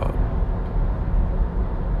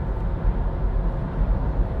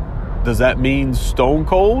 Does that mean Stone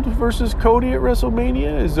Cold versus Cody at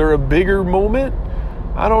WrestleMania? Is there a bigger moment?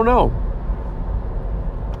 I don't know.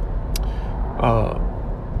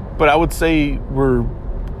 But I would say we're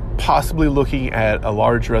possibly looking at a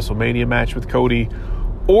large WrestleMania match with Cody,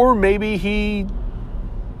 or maybe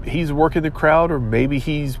he's working the crowd, or maybe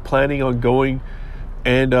he's planning on going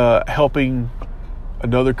and helping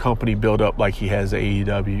another company build up like he has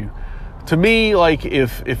AEW. To me, like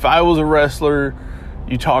if I was a wrestler,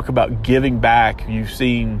 you talk about giving back. You've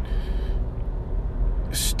seen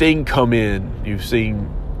Sting come in. You've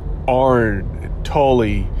seen Arn,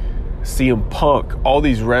 Tully, CM Punk, all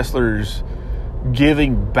these wrestlers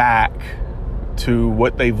giving back to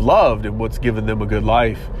what they've loved and what's given them a good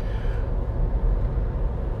life.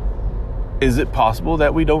 Is it possible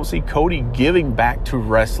that we don't see Cody giving back to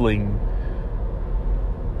wrestling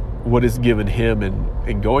what has given him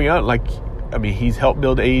and going out? Like, I mean, he's helped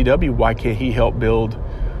build AEW. Why can't he help build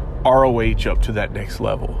ROH up to that next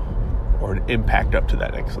level, or an Impact up to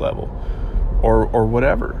that next level, or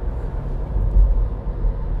whatever?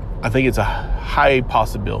 I think it's a high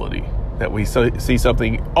possibility that we see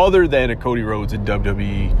something other than a Cody Rhodes in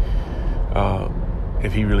WWE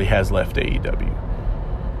if he really has left AEW.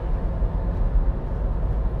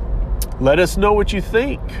 Let us know what you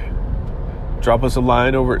think. Drop us a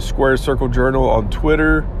line over at Square Circle Journal on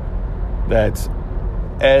Twitter. That's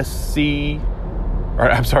SQCIR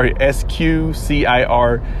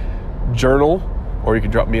Journal. Or you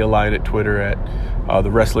can drop me a line at Twitter at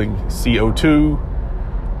The Wrestling CO2.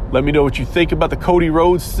 Let me know what you think about the Cody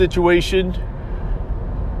Rhodes situation.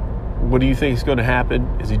 What do you think is going to happen?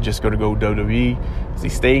 Is he just going to go WWE? Is he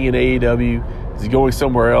staying in AEW? Is he going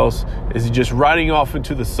somewhere else? Is he just riding off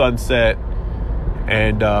into the sunset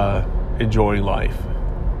and enjoying life?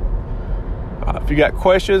 If you got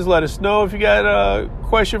questions, let us know. If you got a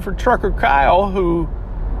question for Trucker Kyle, who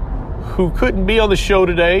couldn't be on the show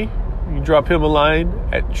today, you can drop him a line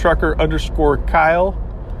at trucker_Kyle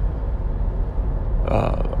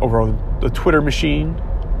over on the Twitter machine.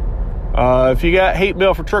 If you got hate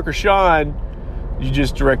mail for Trucker Sean, you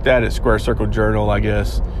just direct that at Square Circle Journal, I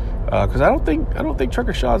guess. Because I don't think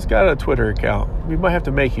Trucker Sean's got a Twitter account. We might have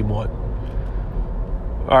to make him one.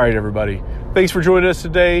 All right, everybody. Thanks for joining us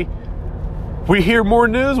today. We hear more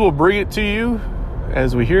news. We'll bring it to you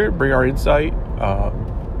as we hear it. Bring our insight.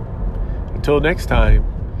 Until next time,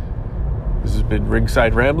 this has been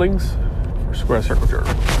Ringside Ramblings for Square Circle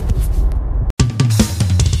Journal.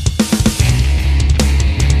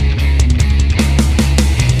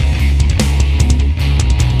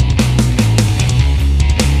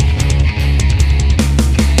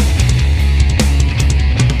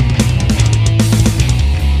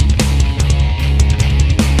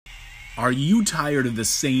 Are you tired of the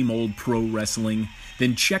same old pro wrestling?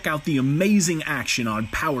 Then check out the amazing action on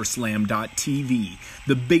Powerslam.tv,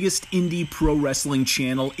 the biggest indie pro wrestling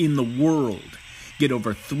channel in the world. Get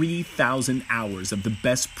over 3,000 hours of the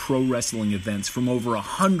best pro wrestling events from over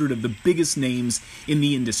 100 of the biggest names in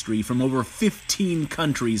the industry from over 15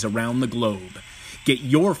 countries around the globe. Get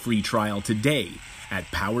your free trial today at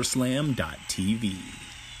Powerslam.tv.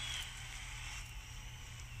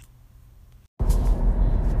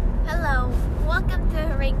 Hello, welcome to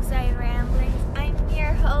Ringside Ramblings. I'm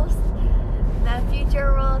your host, the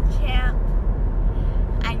future world champ.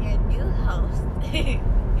 I'm your new host.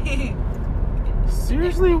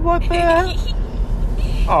 Seriously, what the heck?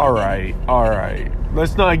 All right.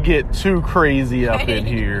 Let's not get too crazy up in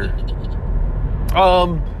here.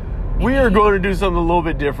 We are going to do something a little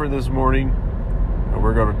bit different this morning. And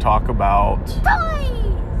we're going to talk about Toys!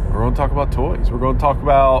 We're going to talk about toys. We're going to talk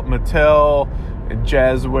about Mattel and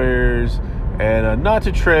Jazzwares, and not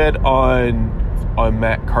to tread on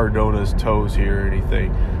Matt Cardona's toes here or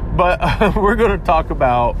anything, but we're going to talk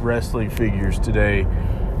about wrestling figures today,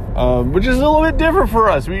 which is a little bit different for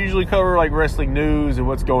us. We usually cover like wrestling news and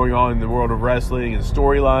what's going on in the world of wrestling and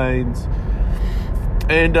storylines,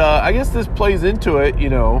 and I guess this plays into it. You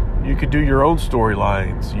know, you could do your own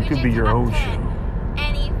storylines. You could be your own show.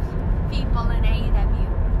 Any people in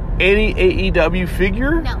AEW? Any AEW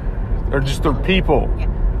figure? No. Or just the people? Yeah.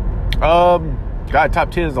 God,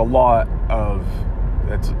 top 10 is a lot of.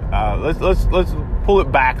 That's let's pull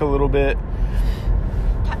it back a little bit.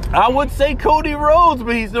 I would say Cody Rhodes,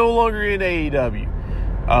 but he's no longer in AEW.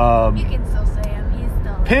 You can still say him. He's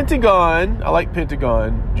still Pentagon. I like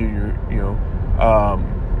Pentagon Jr. You know,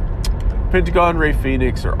 Pentagon, Ray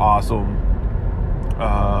Phoenix are awesome.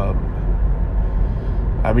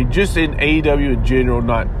 I mean, just in AEW in general,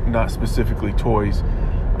 not specifically toys.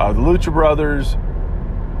 The Lucha Brothers,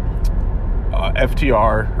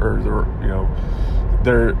 FTR, or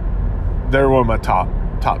they're one of my top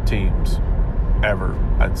top teams ever,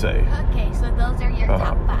 I'd say. Okay, so those are your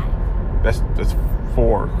top 5. That's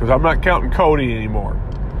 4, because I'm not counting Cody anymore.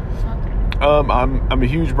 Okay. I'm a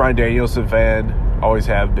huge Bryan Danielson fan, always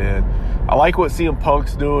have been. I like what CM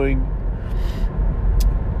Punk's doing.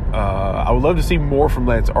 I would love to see more from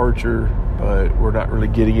Lance Archer, but we're not really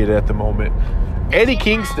getting it at the moment. Eddie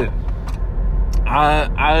Kingston.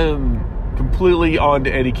 I'm completely on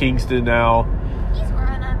to Eddie Kingston now. He's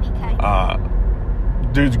growing on me, kind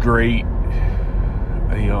of. Dude's great.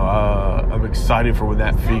 You know, I'm excited for when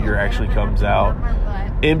that figure actually comes out.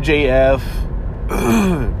 MJF,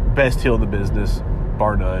 best heel in the business,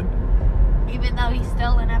 bar none. Even though he's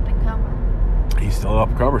still an up-and-comer. He's still an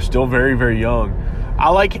up-and-comer, still very, very young. I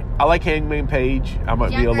like Hangman Page. I might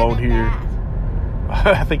be alone here.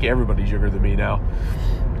 I think everybody's younger than me now.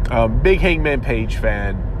 Big Hangman Page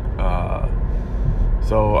fan.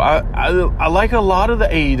 So I like a lot of the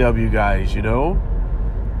AEW guys, you know.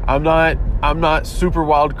 I'm not super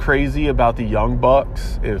wild crazy about the Young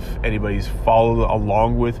Bucks. If anybody's followed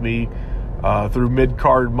along with me through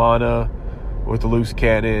mid-card Mana with the Loose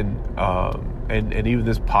Cannon and even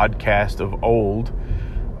this podcast of old,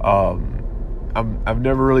 I've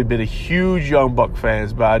never really been a huge Young Buck fan,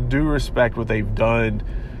 but I do respect what they've done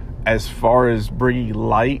as far as bringing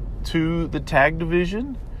light to the tag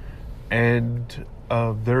division and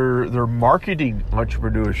their marketing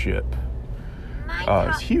entrepreneurship.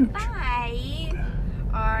 It's huge. 5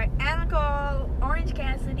 are Adam Cole, Orange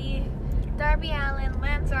Cassidy, Darby Allin,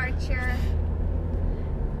 Lance Archer,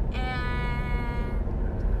 and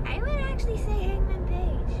I would actually say Hangman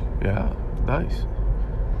Page. Yeah, nice. Is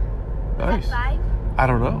that 5? I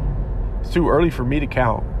don't know. It's too early for me to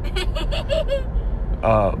count.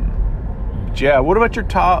 Yeah, what about your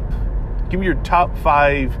top? Give me your top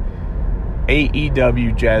 5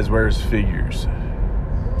 AEW Jazzwares figures.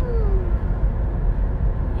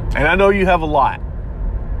 And I know you have a lot.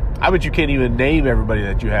 I bet you can't even name everybody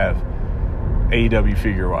that you have AEW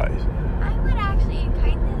figure-wise. I would actually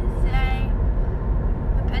kind of say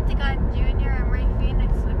the Pentagon Jr. and Ray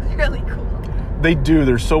Phoenix looks really cool. They do.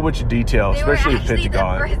 There's so much detail, especially with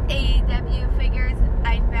Pentagon. They were actually the first AEW figures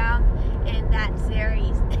I found in that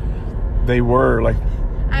series. They were. Like,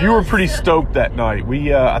 you were pretty stoked that night.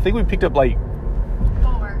 I think we picked up like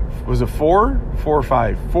 4. Was it 4? 4 or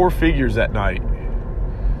 5? 4 figures that night,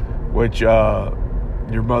 which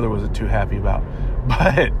your mother wasn't too happy about.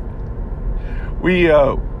 But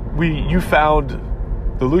you found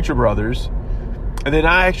the Lucha Brothers, and then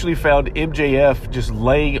I actually found MJF just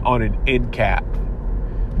laying on an end cap.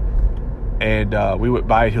 And we went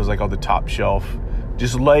by it. He was like on the top shelf,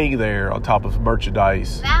 just laying there on top of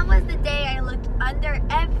merchandise. That was the day I looked under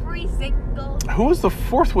every single. Who was the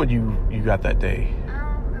 4th one you got that day? I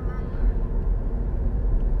don't remember.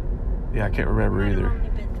 Yeah, I can't remember either. Only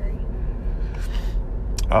been 3.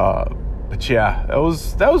 But yeah, that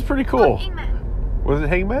was pretty cool. Oh, Hangman. Was it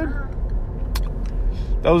Hangman?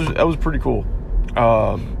 That was pretty cool.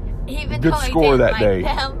 Even good though score I that day.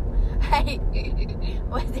 Them, I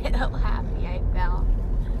wasn't so happy. I felt.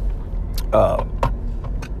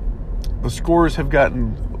 The scores have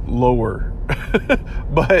gotten lower,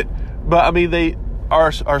 but I mean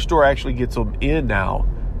our store actually gets them in now,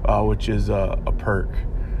 which is a perk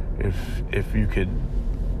if you can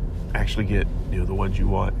actually get the ones you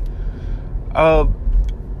want.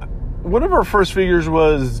 One of our first figures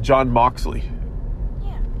was Jon Moxley.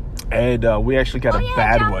 Yeah. And we actually got a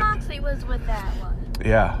bad Jon one. Moxley was with that one.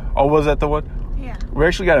 Yeah. Oh, was that the one? Yeah. We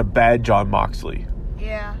actually got a bad Jon Moxley.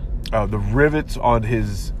 Yeah. The rivets on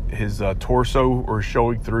his torso were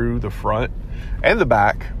showing through the front and the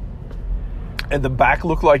back. And the back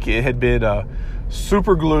looked like it had been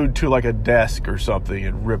super glued to like a desk or something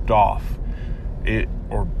and ripped off.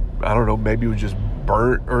 Or I don't know, maybe it was just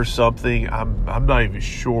burnt or something. I'm not even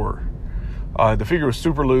sure. The figure was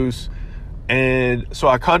super loose. And so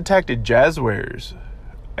I contacted Jazzwares,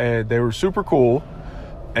 and they were super cool.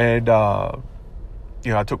 And,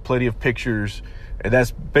 I took plenty of pictures, and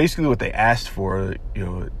that's basically what they asked for.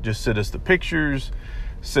 Just send us the pictures,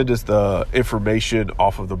 send us the information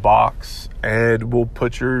off of the box, and we'll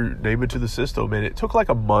put your name into the system. And it took like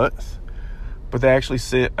a month, but they actually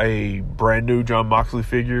sent a brand new Jon Moxley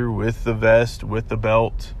figure with the vest, with the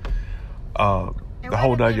belt, the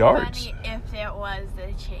whole 9 yards. Funny if it was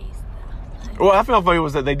the chase. What I found funny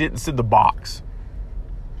was that they didn't send the box.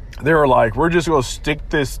 They were like, we're just going to stick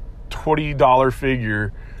this $20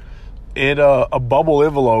 figure in a bubble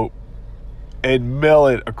envelope and mail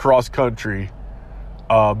it across country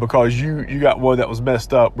because you got one that was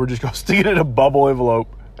messed up. We're just going to stick it in a bubble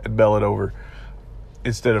envelope and mail it over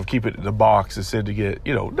instead of keep it in the box and sending it,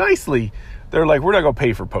 nicely they're like, we're not going to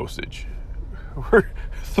pay for postage. We're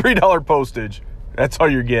 $3 postage. That's all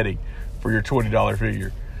you're getting for your $20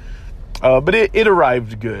 figure. But it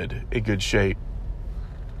arrived good, in good shape.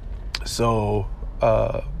 So,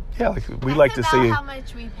 yeah, like we like to say how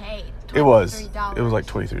much we paid. It was like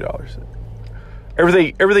 $23.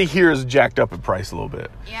 Everything here is jacked up in price a little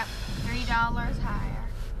bit. Yep, $3 higher.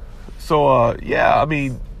 So, yeah, I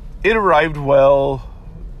mean, it arrived well,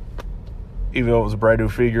 even though it was a brand new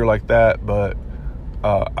figure like that. But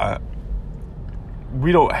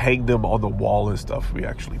we don't hang them on the wall and stuff. We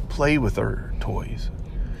actually play with our toys.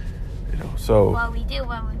 You know, so. Well, we do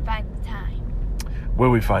when we find the time.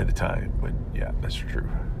 When we find the time. Yeah, that's true.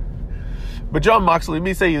 But John Moxley, let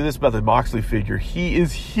me say you this about the Moxley figure. He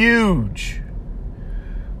is huge.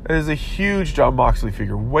 That is a huge John Moxley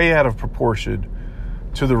figure, way out of proportion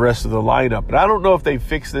to the rest of the lineup. And I don't know if they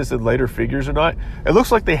fixed this in later figures or not. It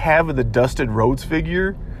looks like they have in the Dustin Rhodes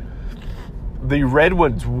figure. The red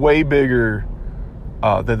one's way bigger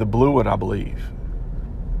than the blue one, I believe.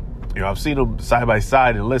 You know, I've seen them side by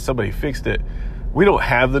side, and unless somebody fixed it. We don't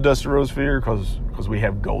have the Dustin Rhodes figure because we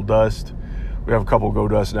have Gold Dust. We have a couple of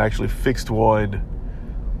Gold Dust, and I actually fixed one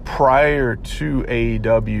prior to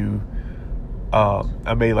AEW.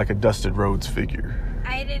 I made like a Dustin Rhodes figure.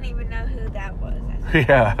 I didn't even know who that was.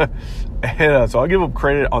 Yeah. And so I'll give them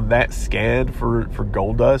credit on that scan for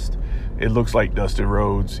Gold Dust. It looks like Dustin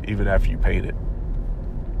Rhodes even after you paint it.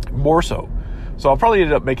 More so. So I'll probably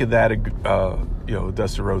end up making that a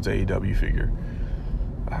Dustin Rhodes AEW figure.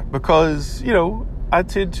 Because, you know, I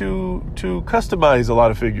tend to customize a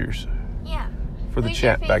lot of figures. Yeah. For the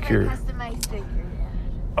chat back here. Customized figure, yeah.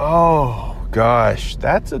 Oh, gosh.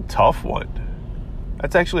 That's a tough one.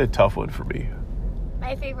 That's actually a tough one for me.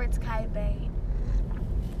 My favorite's Kai Bane.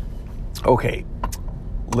 Okay.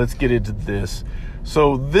 Let's get into this.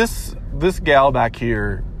 So this gal back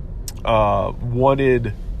here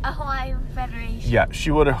wanted... A Hawaiian Federation. Yeah, she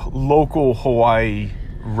wanted local Hawaii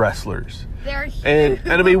wrestlers. They're huge. And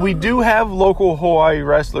I mean, we do have local Hawaii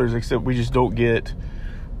wrestlers, except we just don't get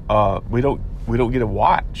we don't get to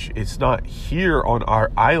watch. It's not here on our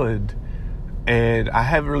island, and I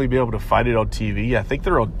haven't really been able to find it on TV. I think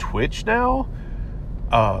they're on Twitch now,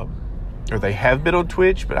 or they have been on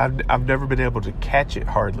Twitch, but I've never been able to catch it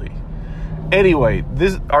hardly. Anyway,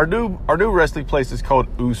 our new wrestling place is called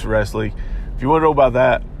Oos Wrestling. If you want to know about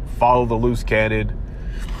that, follow the Loose Cannon.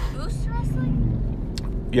 Oos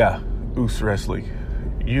Wrestling? Yeah. Oos Wrestling.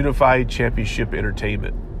 Unified Championship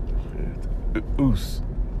Entertainment. Oos.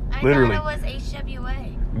 Literally. I thought it was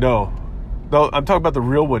HWA. No, I'm talking about the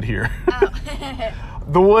real one here.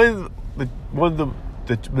 Oh. the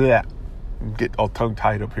bleh, get all tongue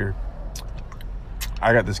tied up here.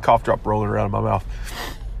 I got this cough drop rolling around in my mouth.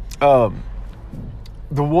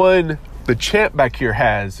 The one the champ back here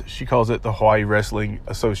has, she calls it the Hawaii Wrestling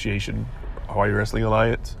Association, Hawaii Wrestling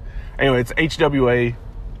Alliance. Anyway, it's HWA.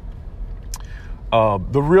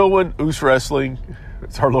 The real one, Oos Wrestling,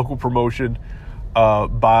 it's our local promotion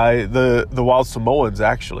by the Wild Samoans,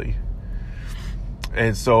 actually.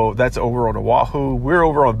 And so that's over on Oahu. We're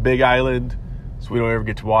over on Big Island, so we don't ever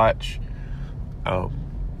get to watch.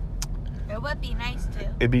 It would be nice to.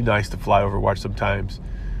 It'd be nice to fly over and watch sometimes.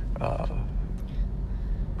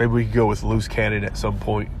 Maybe we could go with Loose Cannon at some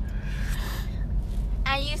point.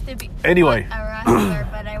 I used to be a wrestler,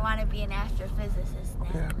 but I want to be an astrophysicist now.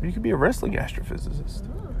 Yeah, you could be a wrestling astrophysicist.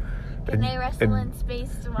 Ooh. Can they wrestle in space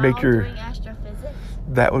while doing astrophysics?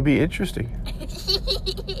 That would be interesting.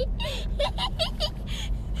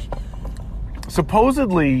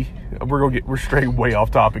 Supposedly, we're straying way off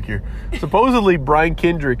topic here. Supposedly, Brian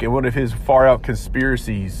Kendrick, in one of his far out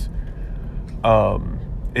conspiracies,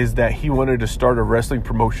 is that he wanted to start a wrestling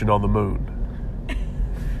promotion on the moon.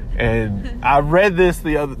 And I read this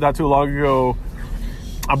not too long ago,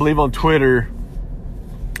 I believe on Twitter,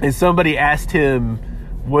 and somebody asked him,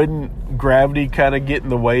 wouldn't gravity kind of get in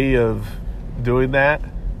the way of doing that?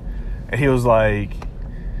 And he was like,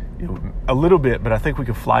 a little bit, but I think we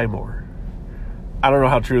could fly more. I don't know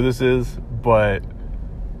how true this is, but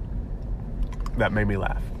that made me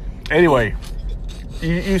laugh. Anyway,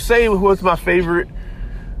 you say what's my favorite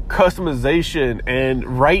customization,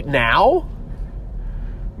 and right now,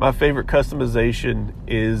 my favorite customization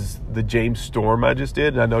is the James Storm I just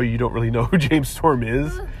did. And I know you don't really know who James Storm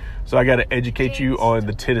is, so I got to educate you on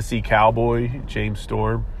the Tennessee Cowboy, James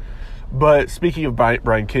Storm. But speaking of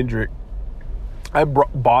Brian Kendrick, I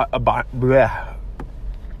bought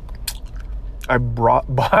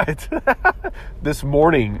this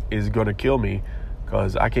morning is going to kill me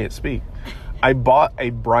because I can't speak. I bought a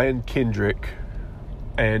Brian Kendrick,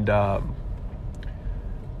 and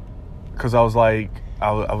because I was like,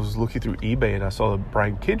 I was looking through eBay and I saw the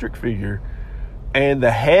Brian Kendrick figure, and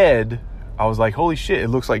the head, I was like, holy shit, it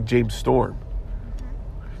looks like James Storm.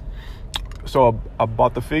 So I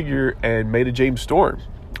bought the figure and made a James Storm.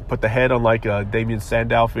 Put the head on like a Damien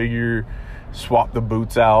Sandow figure, swapped the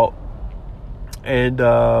boots out, and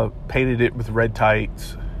painted it with red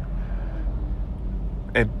tights,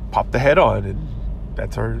 and popped the head on, and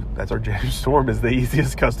that's our James Storm. Is the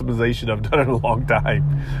easiest customization I've done in a long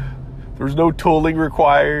time. There was no tooling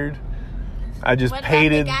required. I just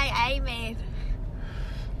painted. What about the guy I made?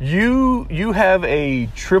 You have a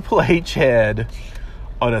Triple H head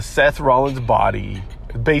on a Seth Rollins body,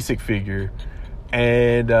 basic figure,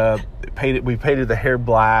 and we painted the hair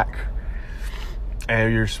black,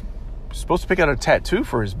 and you're supposed to pick out a tattoo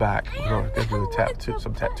for his back. Got to do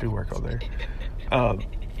some tattoo work on there.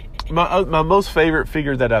 My most favorite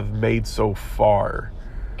figure that I've made so far.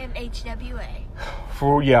 In HWA.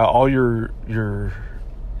 For all your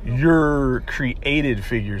created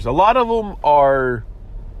figures. A lot of them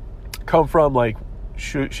come from like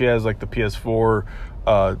she has like the PS4.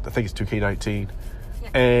 I think it's 2K19,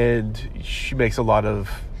 and she makes a lot of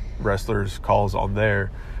wrestlers calls on there,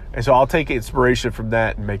 and so I'll take inspiration from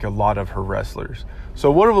that and make a lot of her wrestlers. So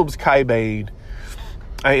one of them is Kai Bane.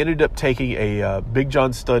 I ended up taking a Big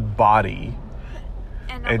John Studd body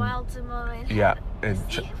and Wild Samoan. Yeah, and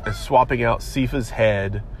swapping out Sifa's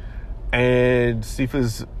head and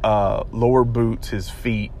Sifa's lower boots, his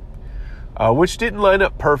feet, which didn't line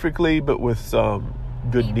up perfectly, but with some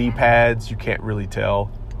good knee pads, you can't really tell.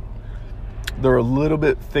 They're a little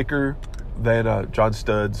bit thicker than John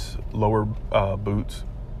Studd's lower boots.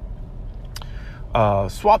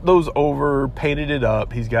 Swapped those over, painted it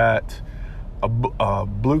up. He's got a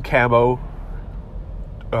blue camo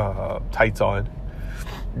tights on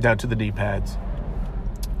down to the knee pads,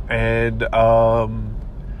 and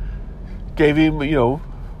gave him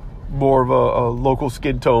more of a local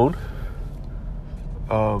skin tone,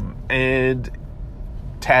 and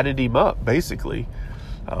tatted him up basically.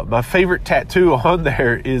 My favorite tattoo on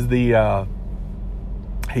there is the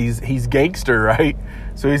he's gangster, right?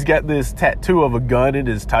 So he's got this tattoo of a gun in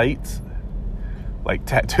his tights, like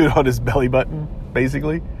tattooed on his belly button,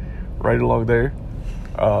 basically, right along there,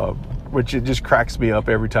 which it just cracks me up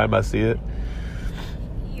every time I see it.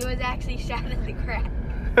 He was actually shot in the crack.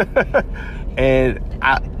 And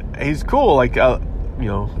he's cool. Like, I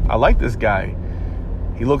like this guy.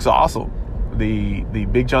 He looks awesome. The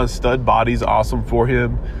Big John Studd body's awesome for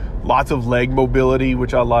him. Lots of leg mobility,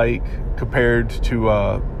 which I like, compared to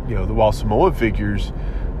the Wild Samoan figures,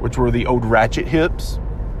 which were the old ratchet hips.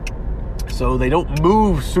 So they don't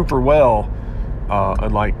move super well,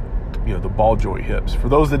 unlike the ball joint hips. For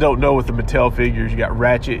those that don't know, with the Mattel figures, you got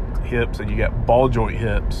ratchet hips and you got ball joint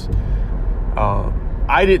hips.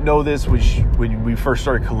 I didn't know this when we first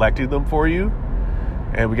started collecting them for you,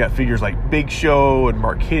 and we got figures like Big Show and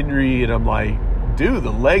Mark Henry, and I'm like, dude,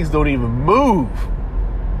 the legs don't even move.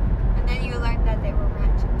 And then you learned that they were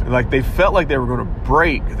ratchet. Like, they felt like they were going to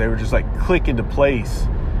break. They were just like click into place.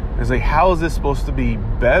 It's like, how is this supposed to be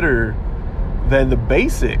better than the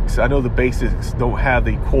basics? I know the basics don't have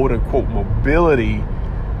the quote unquote mobility,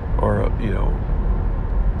 or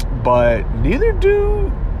but neither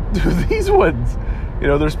do these ones.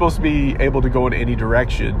 They're supposed to be able to go in any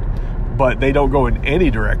direction, but they don't go in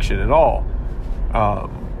any direction at all.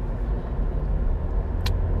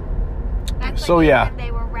 That's so like yeah,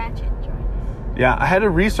 they were ratchet joints. Yeah, I had to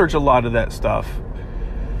research a lot of that stuff.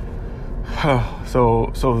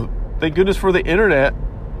 So thank goodness for the internet.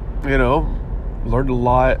 Learned a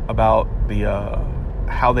lot about the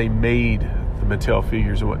how they made the Mattel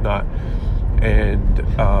figures and whatnot, and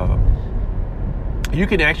you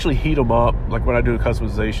can actually heat them up. Like when I do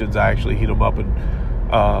customizations, I actually heat them up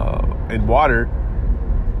in water.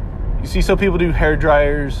 You see, some people do hair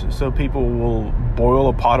dryers. Some people will boil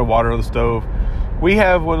a pot of water on the stove. We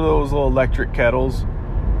have one of those little electric kettles.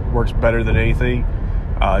 Works better than anything.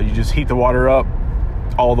 You just heat the water up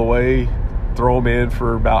all the way, throw them in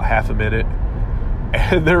for about half a minute,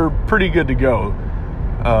 and they're pretty good to go.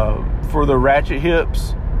 For the ratchet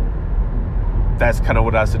hips, that's kind of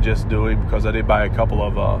what I suggest doing, because I did buy a couple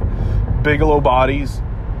of Bigelow bodies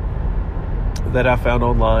that I found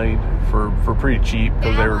online for pretty cheap,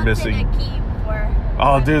 because they were missing.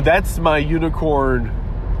 Oh, dude, that's my unicorn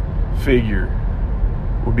figure.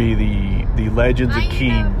 Would be the Legends of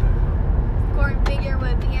Keem. Unicorn figure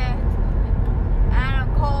would be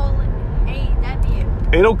Adam Cole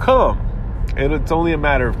AEW. It'll come, and it's only a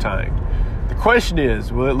matter of time. The question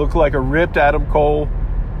is, will it look like a ripped Adam Cole,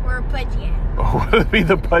 or a pudgy Adam? or will it be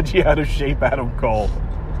the pudgy, out of shape Adam Cole?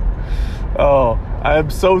 Oh, I'm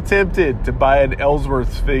so tempted to buy an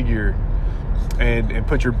Ellsworth figure and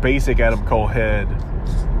put your basic Adam Cole head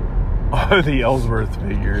on the Ellsworth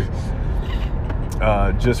figure,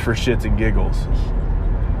 just for shits and giggles.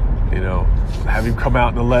 You know, have him come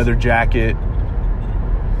out in a leather jacket.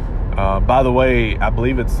 By the way, I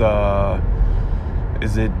believe it's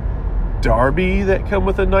is it Darby that come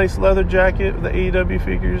with a nice leather jacket with the AEW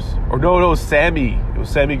figures? Or no, it was Sammy. It was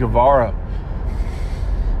Sammy Guevara.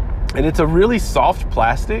 And it's a really soft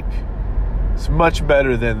plastic. It's much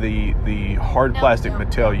better than the hard plastic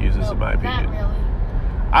Mattel uses, in my opinion. Not really.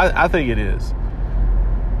 I think it is.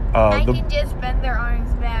 I can just bend their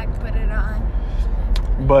arms back, put it on.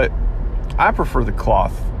 But I prefer the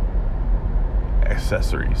cloth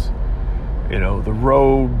accessories. You know, the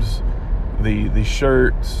robes, the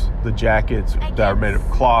shirts, the jackets that are made of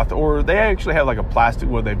cloth, or they actually have like a plastic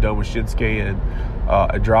one they've done with Shinsuke and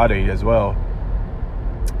Andrade as well.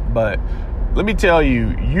 But let me tell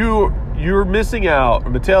you, you're missing out.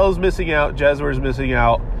 Mattel's missing out. Jazzware's missing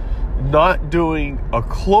out. Not doing a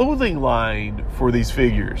clothing line for these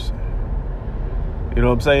figures. You know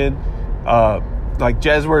what I'm saying? Like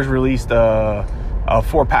Jazzware's released a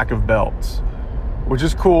 4-pack of belts, which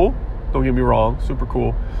is cool. Don't get me wrong, super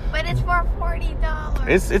cool. But it's for $40.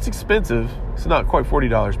 It's expensive. It's not quite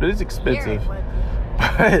 $40, but it's expensive.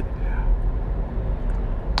 But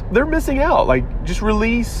they're missing out. Like, just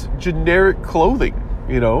release generic clothing,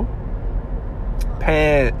 you know?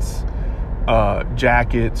 Pants,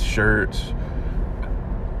 jackets, shirts.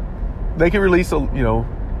 They can release a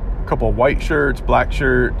couple of white shirts, black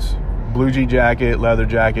shirts, blue jean jacket, leather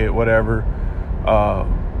jacket, whatever.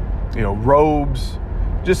 Robes.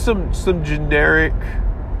 Just some generic,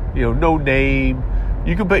 no name.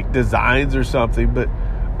 You can pick designs or something, but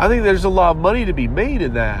I think there's a lot of money to be made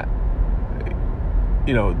in that.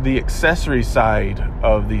 The accessory side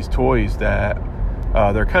of these toys that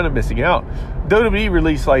they're kind of missing out. WWE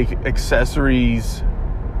released like accessories,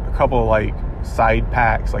 a couple of like side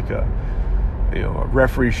packs, like a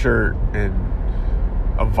referee shirt and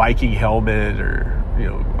a Viking helmet, or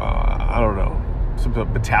I don't know, some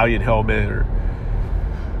battalion helmet, or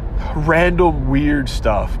random weird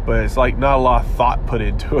stuff, but it's like not a lot of thought put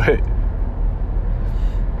into it.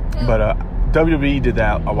 But WWE did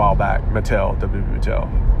that a while back. WWE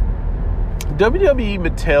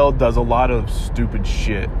Mattel does a lot of stupid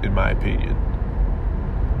shit, in my opinion.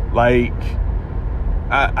 Like,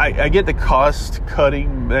 I get the cost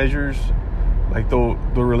cutting measures. Like they'll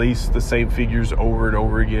release the same figures over and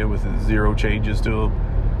over again with zero changes to them.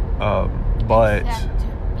 But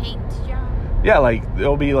paint job. Yeah, like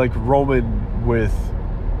it'll be like Roman with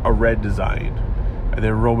a red design, and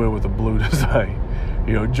then Roman with a blue design.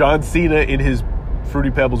 John Cena in his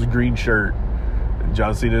Fruity Pebbles green shirt, and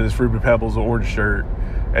John Cena in his Fruity Pebbles orange shirt,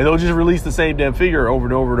 and they'll just release the same damn figure over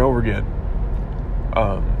and over and over again.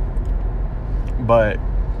 But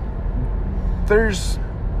there's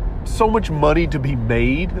so much money to be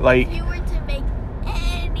made. Like, if you were to make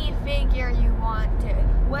any figure you wanted,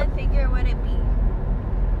 what figure would it be?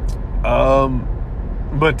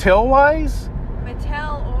 Mattel wise?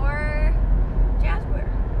 Mattel or Jazzware?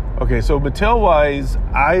 Okay, so Mattel wise,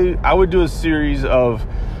 I would do a series of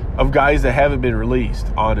guys that haven't been released,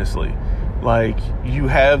 honestly. Like, you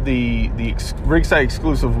have the ringside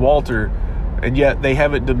exclusive Walter, and yet they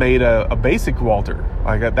haven't made a basic Walter.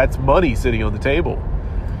 Like, that's money sitting on the table.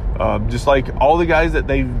 Just like all the guys that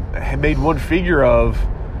they've made one figure of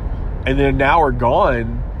and then now are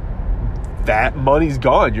gone, that money's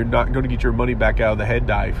gone. You're not going to get your money back out of the head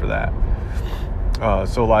die for that.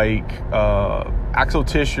 So like Axel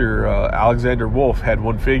Tischer, Alexander Wolf had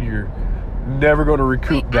one figure. Never going to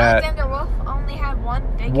recoup that. Alexander Wolf only had one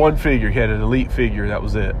figure? One figure. He had an elite figure. That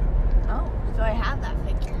was it. Oh, so I have that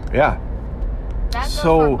figure. Yeah. That's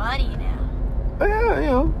for money now.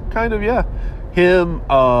 Yeah, kind of, yeah. Him,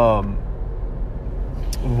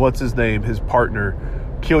 what's his name? His partner,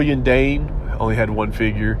 Killian Dane, only had one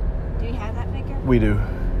figure. Do you have that figure? We do,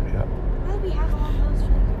 yeah. How do we have all those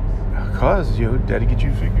figures? Because, Daddy get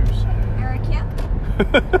you figures. Eric, yeah.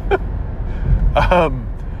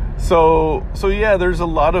 So yeah, there's a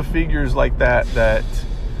lot of figures like that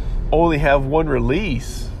only have one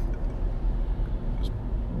release,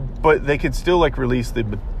 but they could still like release the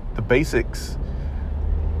basics.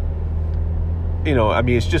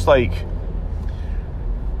 It's just like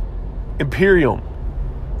Imperium.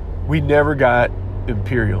 We never got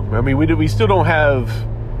Imperium. I mean, we still don't have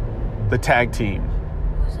the tag team.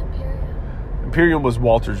 Who's Imperium? Imperium was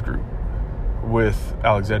Walter's group with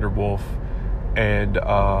Alexander Wolf and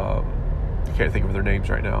I can't think of their names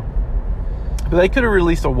right now. But they could have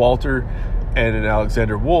released a Walter and an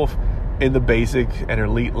Alexander Wolf, in the basic and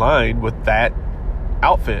elite line with that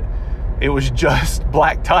outfit. It was just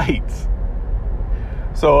black tights.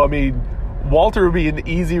 So, I mean, Walter would be an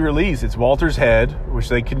easy release. It's Walter's head, which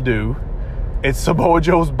they can do. It's Samoa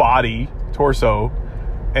Joe's body, torso.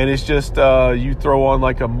 And it's just, you throw on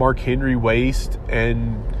like a Mark Henry waist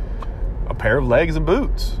and a pair of legs and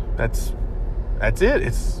boots. That's it.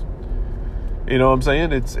 It's, you know what I'm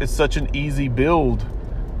saying? It's such an easy build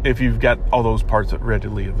if you've got all those parts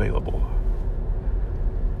readily available.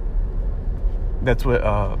 That's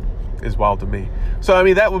what is wild to me. So, I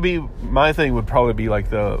mean, that would be, my thing would probably be like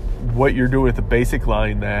what you're doing with the basic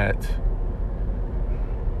line, that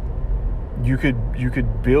you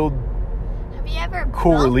could build Have you ever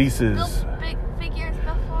cool built releases big figures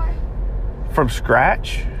before? from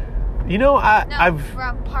scratch. You know, I've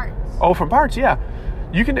from parts. Oh, from parts, yeah.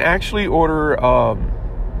 You can actually order.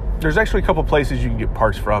 There's actually a couple places you can get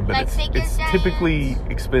parts from, but Like it's typically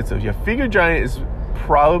expensive. Yeah, Figure Giant is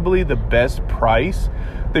probably the best price.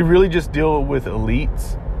 They really just deal with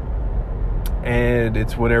elites, and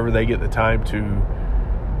it's whenever they get the time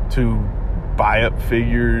to buy up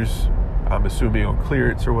figures. I'm assuming on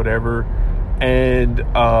clearance or whatever, and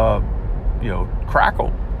crack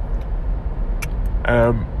them.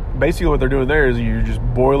 Basically what they're doing there is you're just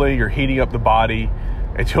boiling or heating up the body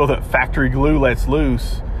until that factory glue lets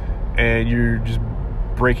loose, and you're just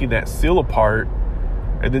breaking that seal apart,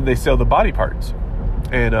 and then they sell the body parts.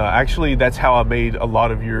 And actually that's how I made a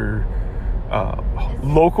lot of your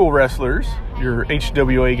local wrestlers, your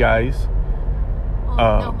HWA guys.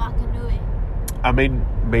 No, Makanui. I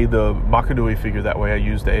made the Makanui figure that way. I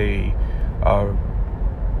used a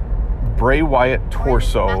Bray Wyatt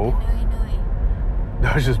torso.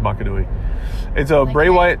 No, it's just Makanui. It's a Bray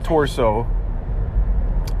Wyatt torso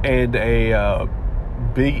and a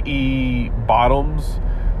Big E bottoms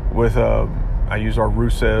with I used our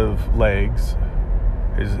Rusev legs,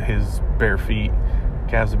 his bare feet,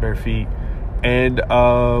 calves and bare feet, and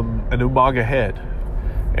an Umaga head.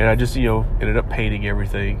 And I just ended up painting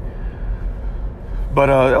everything. But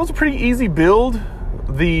that was a pretty easy build.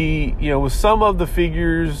 With some of the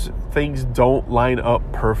figures, things don't line up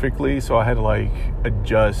perfectly, so I had to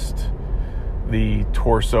adjust the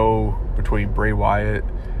torso between Bray Wyatt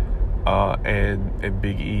and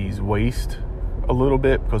Big E's waist a little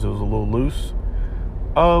bit because it was a little loose.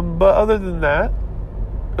 But other than that,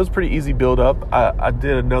 it was a pretty easy build up. I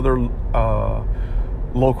did another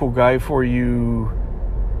local guy for you.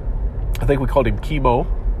 I think we called him Chemo,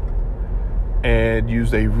 and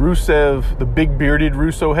used a Rusev, the big bearded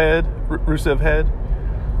Rusev head.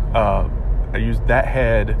 I used that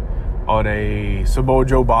head on a Samoa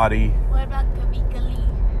Joe body. What about Kavika Lee?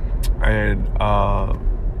 And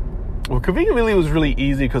Kavika Lee was really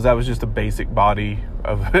easy because that was just a basic body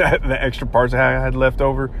of the extra parts I had left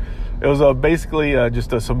over. It was basically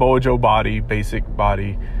just a Samoa Joe body, basic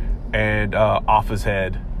body, and Offa's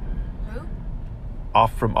head. Who?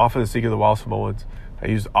 Off of the Seek of the Wild Samoans. I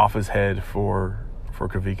used Offa's head for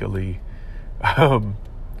Kavika Lee. And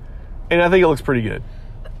I think it looks pretty good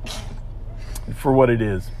for what it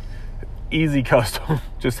is. Easy custom,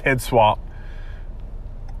 just head swap.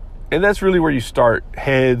 And that's really where you start.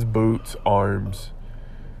 Heads, boots, arms.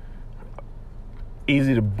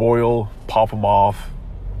 Easy to boil, pop them off,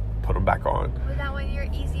 put them back on. Was that one of your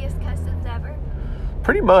easiest customs ever?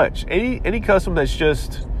 Pretty much. Any custom that's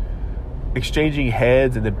just exchanging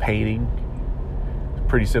heads and then painting, it's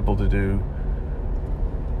pretty simple to do.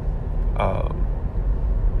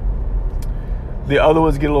 The other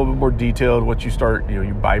ones get a little bit more detailed once you start, you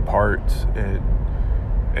buy parts and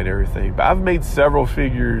everything. But I've made several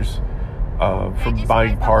figures from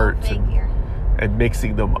buying parts and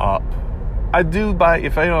mixing them up. I do buy,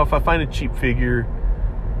 if I find a cheap figure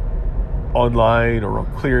online or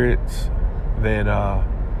on clearance, then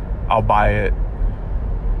I'll buy it.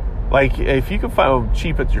 Like, if you can find them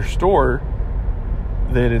cheap at your store,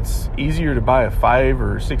 then it's easier to buy a $5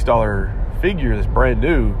 or $6 figure that's brand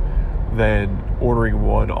new than ordering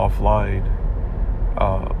one offline.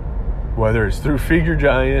 Whether it's through Figure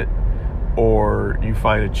Giant or you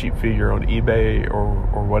find a cheap figure on eBay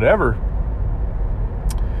or whatever.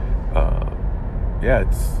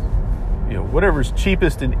 It's whatever's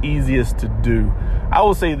cheapest and easiest to do. I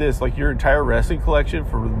will say this, like, your entire wrestling collection,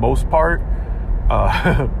 for the most part,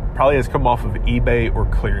 probably has come off of eBay or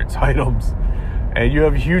clearance items, and you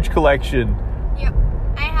have a huge collection. Yep,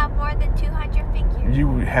 I have more than 200 figures.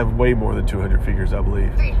 You have way more than 200 figures, I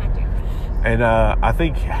believe. 300. And I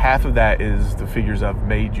think half of that is the figures I've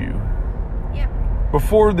made you. Yep.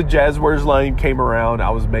 Before the Jazzwares line came around, I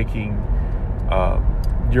was making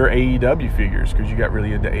your AEW figures because you got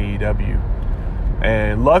really into AEW.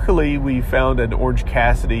 And luckily, we found an Orange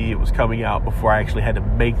Cassidy. It was coming out before I actually had to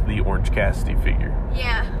make the Orange Cassidy figure.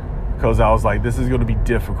 Yeah. Because I was like, this is going to be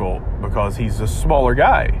difficult because he's a smaller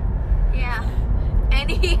guy. Yeah. And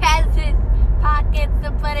he has his pockets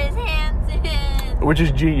to put his hands in. Which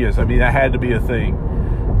is genius. I mean, that had to be a thing.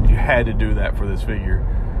 You had to do that for this figure.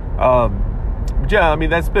 Yeah, I mean,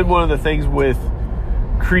 that's been one of the things with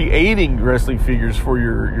creating wrestling figures for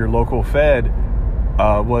your local Fed,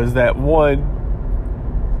 was that one,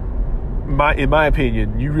 in my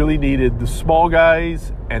opinion, you really needed the small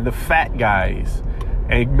guys and the fat guys.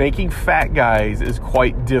 And making fat guys is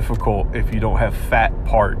quite difficult if you don't have fat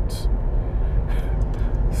parts.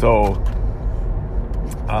 So,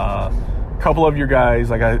 a couple of your guys,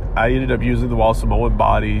 like I ended up using the Wild Samoan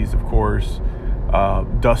bodies, of course,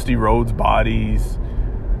 Dusty Rhodes bodies,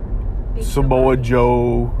 Samoa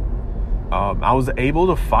Joe. I was able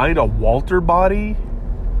to find a Walter body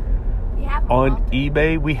on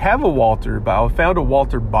eBay. We have a Walter, but I found a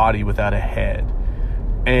Walter body without a head,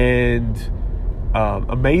 and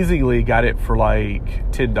amazingly got it for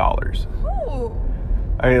like $10.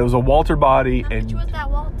 It was a Walter body. How much was that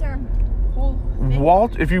Walter?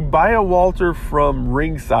 If you buy a Walter from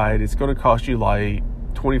Ringside, it's going to cost you like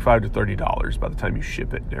 $25 to $30 by the time you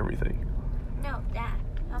ship it and everything. No, Dad.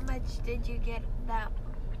 How much did you get that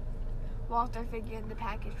Walter figure in the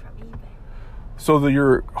package from eBay? So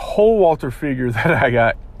your whole Walter figure that I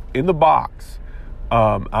got in the box,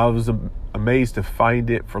 I was amazed to find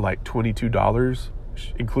it for like $22,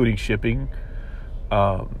 including shipping.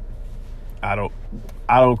 I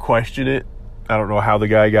don't question it. I don't know how the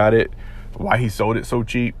guy got it, why he sold it so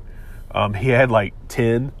cheap. He had like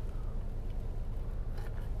 10.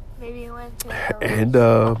 Maybe he went to and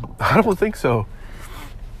I don't think so.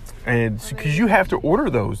 And because you have to order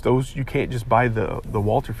those you can't just buy the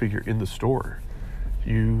Walter figure in the store.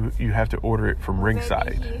 You have to order it from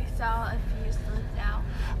Ringside. Maybe he saw a few slipped out.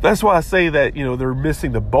 That's why I say that, they're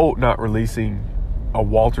missing the boat not releasing a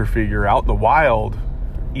Walter figure out in the wild,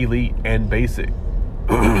 elite and basic.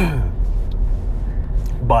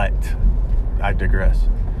 But I digress.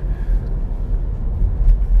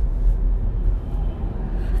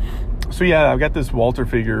 So yeah, I've got this Walter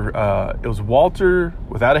figure. It was Walter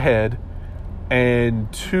without a head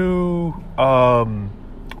and 2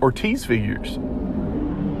 Ortiz figures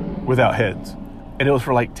without heads, and it was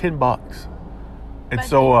for like $10. And but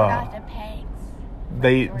so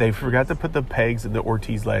they forgot to put the pegs in the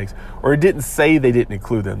Ortiz legs, or it didn't say they didn't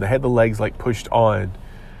include them. They had the legs like pushed on.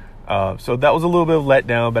 So that was a little bit of a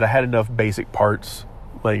letdown, but I had enough basic parts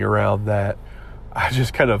laying around that I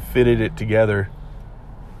just kind of fitted it together,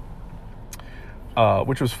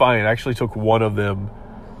 which was fine. I actually took one of them,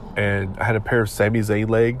 and I had a pair of Sami Zayn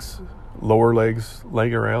legs, lower legs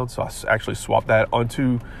laying around, so I actually swapped that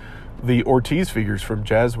onto the Ortiz figures from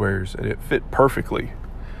Jazzwares, and it fit perfectly.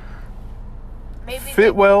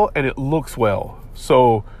 Fit well, and it looks well.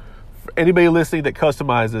 So for anybody listening that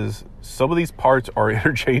customizes, some of these parts are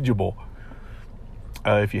interchangeable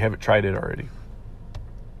if you haven't tried it already.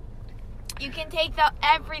 You can take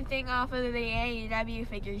everything off of the AEW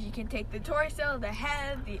figures. You can take the torso, the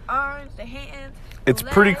head, the arms, the hands. It's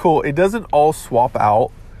pretty cool. It doesn't all swap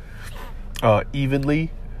out evenly.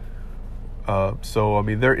 So, I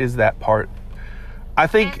mean, there is that part. I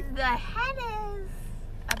think and the head is...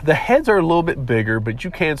 the heads are a little bit bigger, but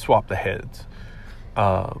you can swap the heads.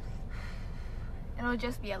 It'll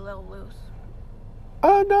just be a little loose.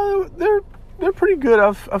 No, they're pretty good.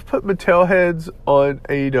 I've put Mattel heads on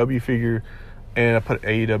AEW figure, and I put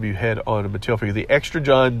AEW head on a Mattel figure. The extra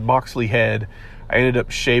John Moxley head, I ended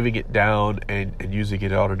up shaving it down and using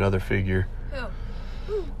it on another figure.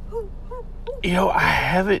 I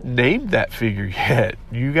haven't named that figure yet.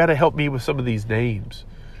 You got to help me with some of these names.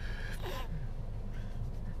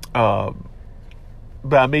 But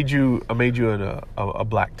I made you a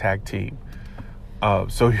black tag team.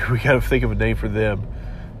 So we got to think of a name for them.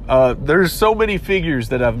 There's so many figures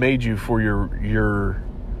that I've made you for your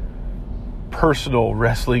personal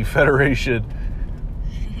wrestling federation.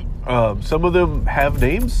 Some of them have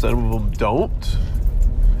names, some of them don't,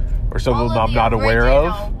 or some of them I'm not aware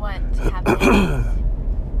of.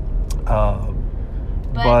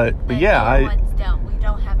 But yeah, ones don't. We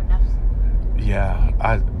don't have enough. Yeah,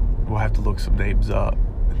 we'll have to look some names up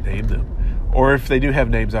and name them, or if they do have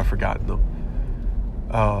names, I've forgotten them.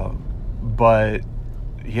 But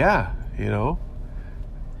yeah,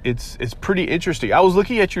 it's pretty interesting. I was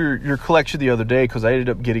looking at your collection the other day because I ended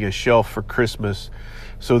up getting a shelf for Christmas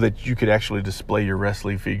so that you could actually display your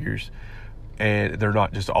wrestling figures, and they're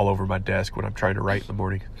not just all over my desk when I'm trying to write in the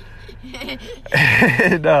morning.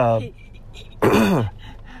 And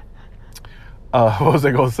what was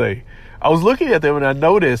I going to say? I was looking at them and I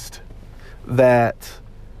noticed that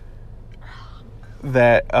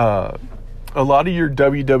a lot of your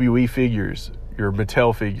WWE figures, your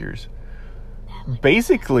Mattel figures,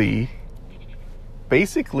 basically,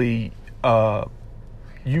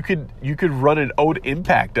 you could run an old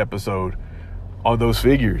Impact episode on those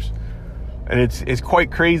figures, and it's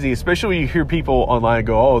quite crazy, especially when you hear people online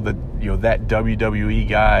go, "Oh, that WWE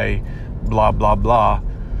guy, blah blah blah,"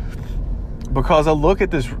 because I look at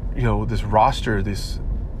this this roster, this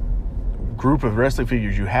group of wrestling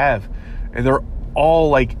figures you have, and they're all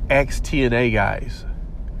like ex-TNA guys.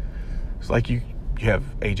 It's like you have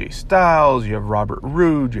AJ Styles, you have Robert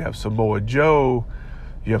Roode, you have Samoa Joe,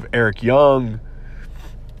 you have Eric Young.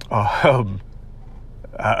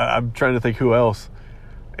 I'm trying to think who else.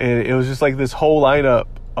 And it was just like this whole lineup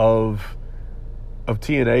of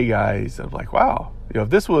TNA guys. I'm like, wow. If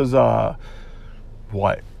this was,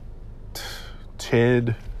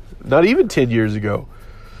 10, not even 10 years ago.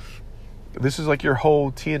 This is like your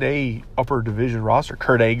whole TNA upper division roster.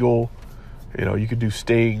 Kurt Angle, you could do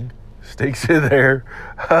Sting. Sting's in there.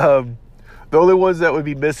 The only ones that would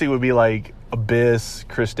be missing would be like Abyss,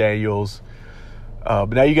 Chris Daniels.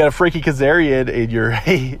 But now you got a Frankie Kazarian in your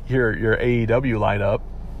AEW lineup.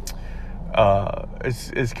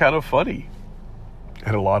 It's kind of funny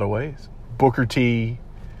in a lot of ways. Booker T.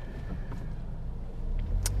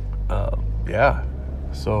 Yeah.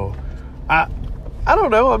 So I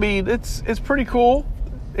don't know. I mean, it's pretty cool.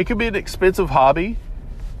 It can be an expensive hobby,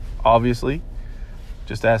 obviously.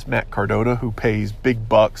 Just ask Matt Cardona, who pays big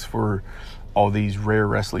bucks for all these rare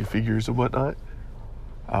wrestling figures and whatnot.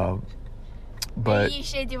 But maybe you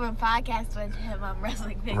should do a podcast with him on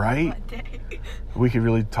wrestling figures right? one day. We could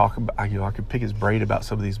really talk about, I could pick his brain about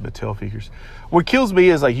some of these Mattel figures. What kills me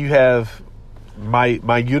is like you have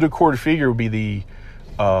my unicorn figure would be the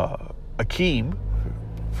Akeem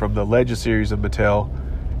from the Legend series of Mattel,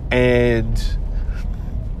 and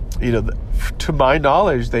to my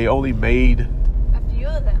knowledge, they only made a few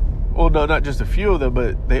of them. Well, no, not just a few of them,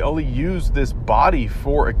 but they only used this body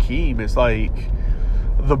for Akeem. It's like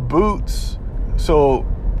the boots. So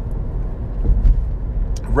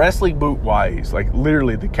wrestling boot wise, like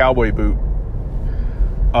literally the cowboy boot,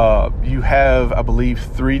 you have, I believe,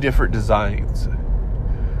 3 different designs.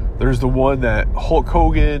 There's the one that Hulk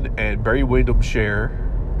Hogan and Barry Windham share,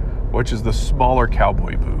 which is the smaller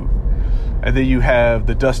cowboy boot. And then you have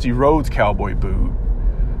the Dusty Rhodes cowboy boot.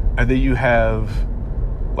 And then you have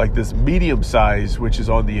like this medium size, which is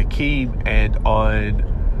on the Akeem and on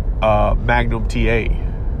Magnum TA.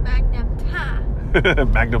 Magnum Ta.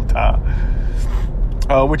 Magnum Ta.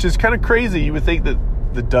 Which is kind of crazy. You would think that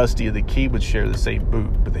the Dusty and the Akeem would share the same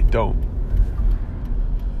boot, but they don't.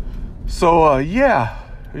 So, you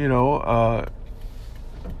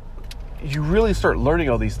really start learning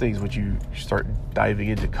all these things when you start diving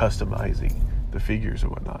into customizing the figures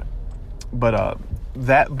and whatnot. But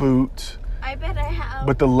that boot, I bet I have.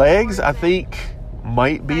 but the legs, I think,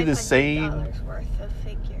 might be the same. Worth of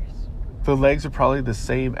figures. The legs are probably the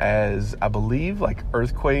same as, I believe, like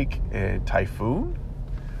Earthquake and Typhoon.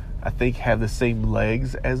 I think have the same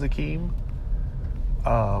legs as Akeem.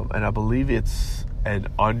 And I believe it's an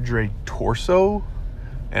Andre torso,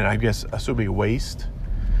 and I guess assuming waist.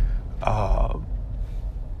 So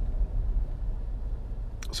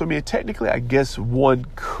I mean, technically, I guess one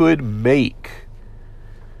could make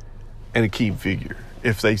an Akeem figure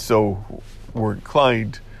if they so were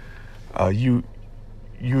inclined. You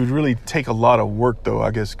would really take a lot of work, though,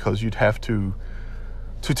 I guess, because you'd have to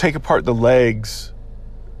take apart the legs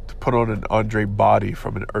to put on an Andre body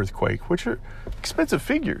from an Earthquake, which are expensive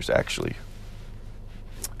figures, actually.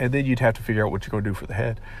 And then you'd have to figure out what you're going to do for the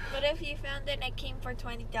head. What if you found an Akeem for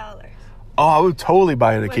 $20? Oh, I would totally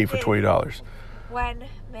buy an Akeem for $20. 1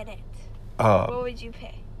 minute. What would you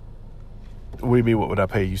pay? What do you mean, what would I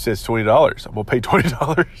pay? You said it's $20. I'm going to pay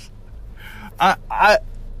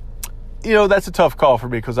 $20. That's a tough call for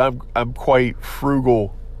me because I'm quite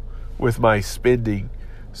frugal with my spending.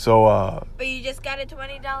 So, but you just got a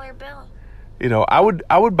 $20 bill. I would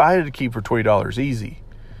buy an Akeem for $20 easy.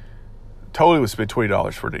 Totally would spend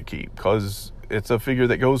 $20 for an Akeem because it's a figure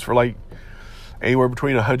that goes for like anywhere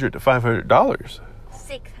between $100 to $500. $600.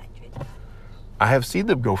 I have seen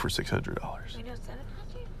them go for $600. We know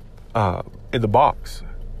 $700. In the box.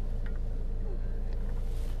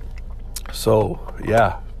 So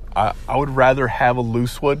yeah, I would rather have a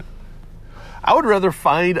loose one. I would rather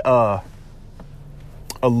find a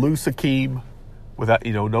loose Akeem without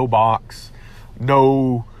no box,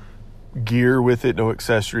 no gear with it, no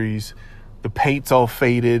accessories. The paint's all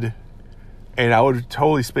faded, and I would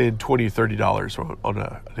totally spend $20 or $30 on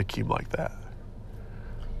an Akeem like that.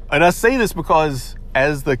 And I say this because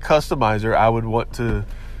as the customizer, I would want to,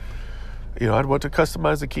 I'd want to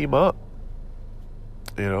customize the Kima up.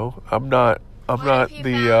 I'm not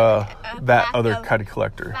the that other kind of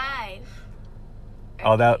collector. 5.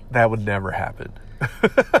 Oh, that would never happen.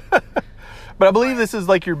 But I believe this is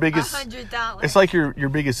like your biggest. $100. It's like your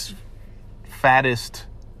biggest, fattest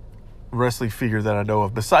wrestling figure that I know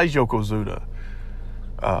of, besides Yokozuna.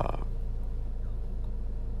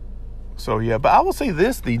 So yeah, but I will say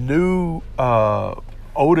this: the new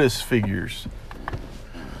Otis figures,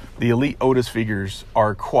 the Elite Otis figures,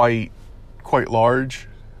 are quite large,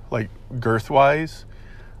 like girth-wise.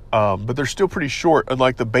 But they're still pretty short,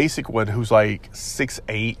 unlike the basic one, who's like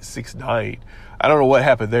 6'8", 6'9". I don't know what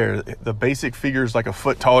happened there. The basic figure is like a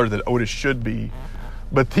foot taller than Otis should be,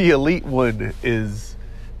 but the Elite one is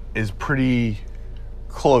pretty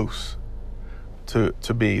close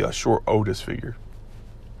to be a short Otis figure.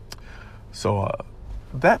 So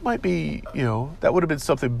that might be, that would have been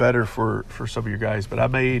something better for some of your guys. But I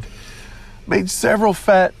made several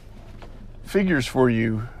fat figures for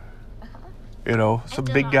you. Some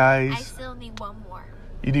big guys. I still need one more.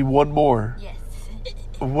 You need one more? Yes.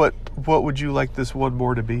 What would you like this one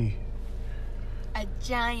more to be? A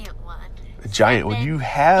giant one. A giant one. You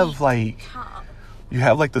have like tall.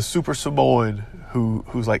 the Super Samoan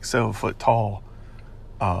who's like 7 foot tall.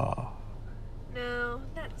 No,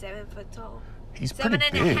 not 7 foot tall. He's pretty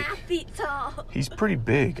big. 7.5 feet tall. He's pretty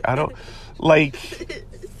big. I don't like.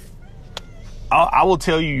 I will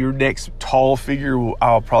tell you, your next tall figure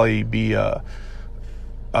I'll probably be a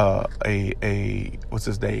what's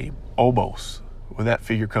his name? Omos, when that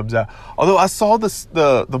figure comes out. Although I saw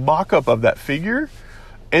the mock-up of that figure,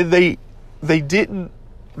 and they didn't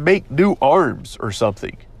make new arms or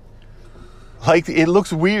something. Like, it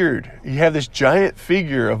looks weird. You have this giant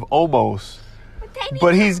figure of Omos,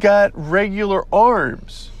 but he's got regular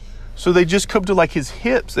arms. So they just come to like his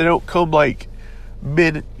hips. They don't come like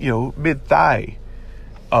mid thigh.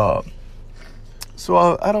 So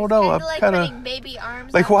I don't know. I'm kind of baby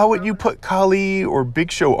arms. like, why wouldn't you put Kali or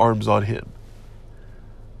Big Show arms on him?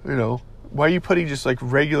 Why are you putting just like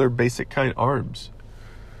regular basic kind arms?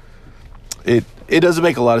 It doesn't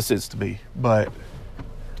make a lot of sense to me, but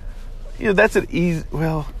that's an easy.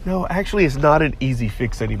 Well, no, actually, it's not an easy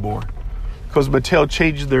fix anymore, because Mattel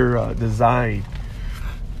changed their design.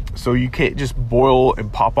 So you can't just boil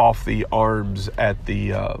and pop off the arms at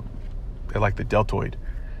the like the deltoid.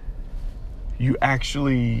 You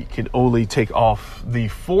actually can only take off the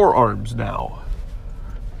forearms now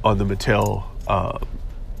on the Mattel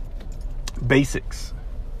basics.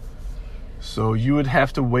 So you would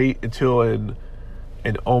have to wait until an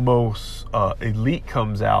almost Elite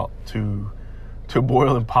comes out to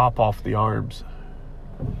boil and pop off the arms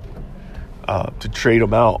to trade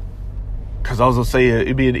them out. Because I was going to say,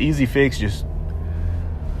 it'd be an easy fix. Just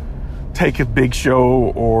take a Big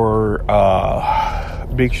Show or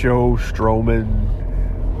Big Show, Strowman,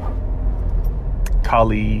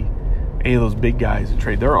 Kali, any of those big guys, and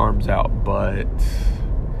trade their arms out. But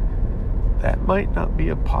that might not be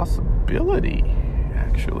a possibility,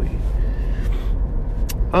 actually.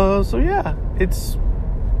 So yeah, it's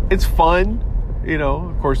fun.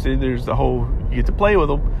 Of course, then there's the whole, you get to play with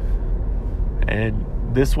them. And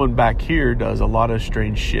this one back here does a lot of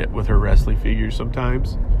strange shit with her wrestling figures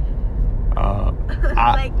sometimes.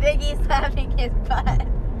 Like Biggie's having his butt.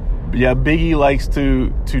 Yeah, Biggie likes to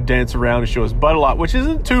dance around and show his butt a lot, which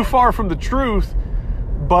isn't too far from the truth.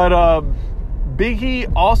 But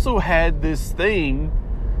Biggie also had this thing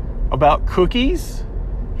about cookies,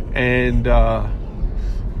 and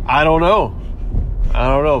I don't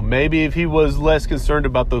know. Maybe if he was less concerned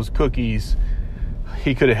about those cookies,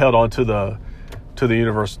 he could have held on to the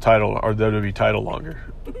Universal title or the WWE title longer.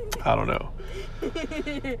 I don't know.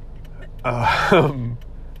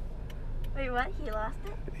 Wait, what? He lost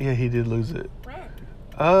it? Yeah, he did lose it. When?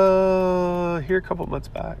 Here a couple months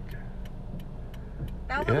back.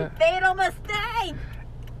 That was a fatal mistake.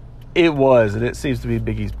 It was, and it seems to be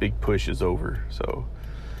Biggie's big push is over. So,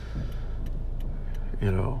 I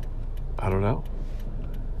don't know.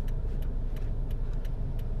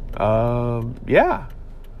 Yeah.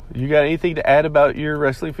 You got anything to add about your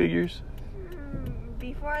wrestling figures?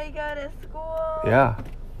 Before I go to school? Yeah.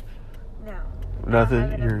 No.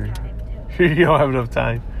 Nothing. You don't have enough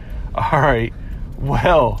time. All right.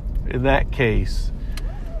 Well, in that case,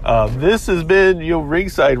 this has been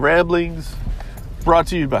Ringside Ramblings, brought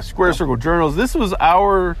to you by Square Circle Journals. This was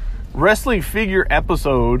our wrestling figure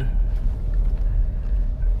episode,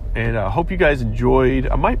 and I hope you guys enjoyed.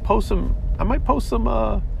 I might post some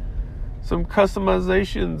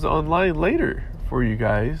customizations online later for you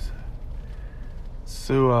guys.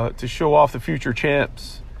 to show off the Future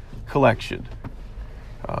Champs collection.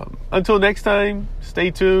 Until next time,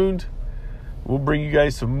 stay tuned. We'll bring you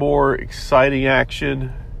guys some more exciting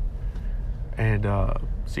action. And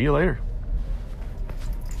see you later.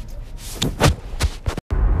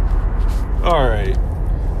 All right.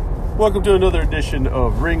 Welcome to another edition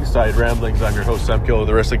of Ringside Ramblings. I'm your host, Sam Killer,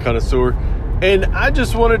 the wrestling connoisseur. And I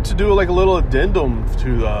just wanted to do like a little addendum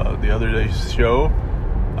to the other day's show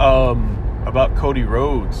about Cody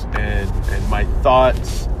Rhodes and my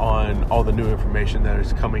thoughts on all the new information that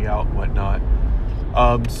is coming out and whatnot.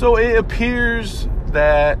 So it appears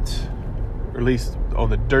that, or at least on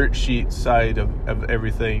the dirt sheet side of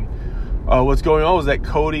everything, what's going on was that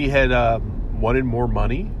Cody had wanted more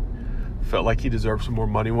money, felt like he deserved some more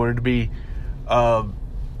money, wanted to be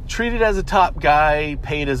treated as a top guy,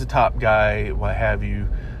 paid as a top guy, what have you,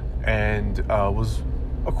 and was,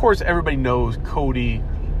 of course, everybody knows Cody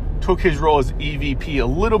took his role as EVP a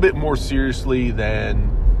little bit more seriously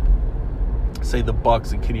than, say, the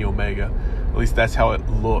Bucks and Kenny Omega. At least that's how it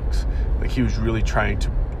looks. Like he was really trying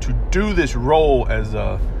to do this role as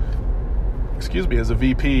a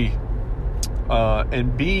VP,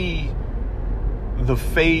 and be the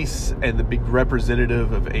face and the big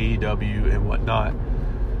representative of AEW and whatnot.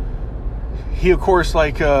 He, of course,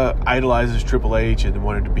 idolizes Triple H and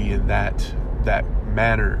wanted to be in that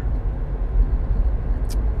manner.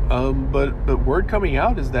 But word coming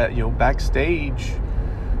out is that, backstage,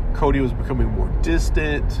 Cody was becoming more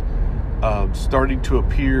distant, starting to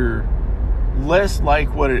appear less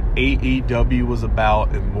like what AEW was about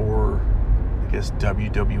and more, I guess,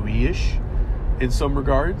 WWE-ish in some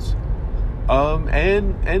regards.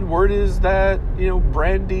 And word is that,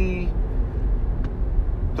 Brandy,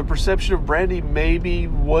 the perception of Brandy maybe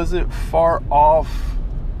wasn't far off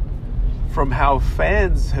from how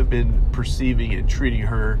fans have been perceiving and treating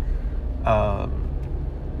her,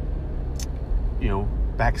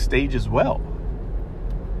 backstage as well.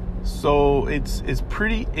 So it's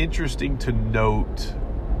pretty interesting to note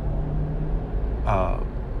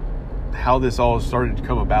how this all started to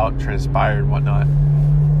come about, transpire, and whatnot.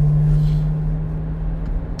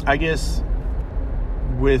 I guess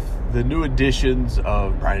with the new additions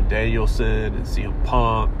of Bryan Danielson and CM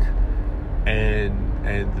Punk and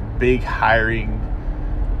the big hiring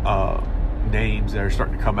names that are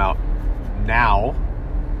starting to come out now,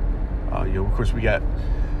 of course we got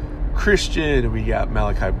Christian and we got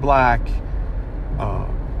Malachi Black,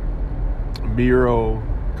 Miro,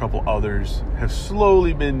 a couple others have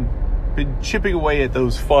slowly been chipping away at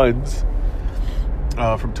those funds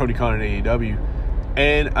from Tony Khan and AEW.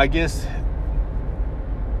 And I guess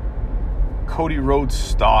Cody Rhodes'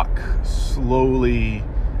 stock slowly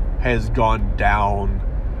has gone down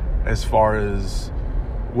as far as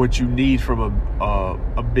what you need from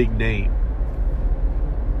a big name.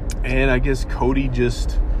 And I guess Cody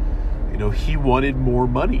just, he wanted more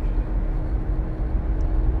money.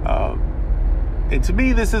 And to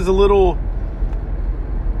me, this is a little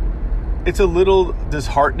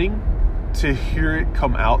disheartening to hear it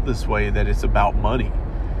come out this way, that it's about money.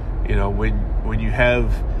 When you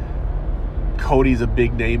have Cody's a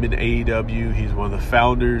big name in AEW, he's one of the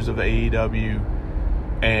founders of AEW,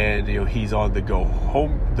 and he's on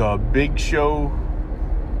the Big Show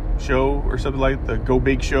or something like the Go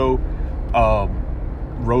Big Show,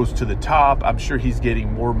 rose to the top. I'm sure he's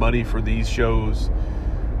getting more money for these shows,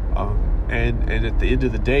 and at the end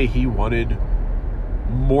of the day, he wanted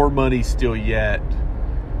more money still yet.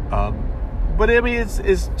 But I mean,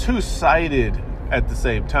 it's two-sided at the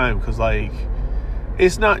same time, because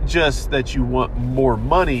it's not just that you want more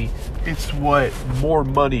money, it's what more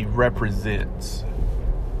money represents.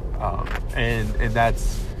 And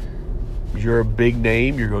that's, you're a big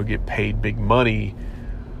name, you're going to get paid big money.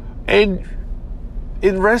 And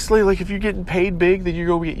in wrestling, if you're getting paid big, then you're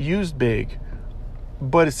going to get used big.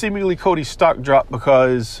 But seemingly Cody's stock dropped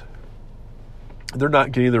because they're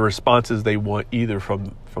not getting the responses they want either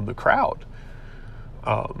from the crowd.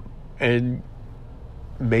 And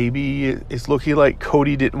maybe it's looking like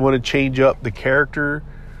Cody didn't want to change up the character.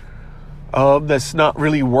 That's not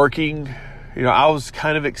really working. I was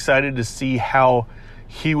kind of excited to see how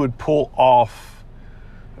he would pull off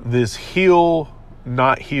this heel,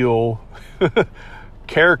 not heel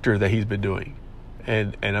character that he's been doing.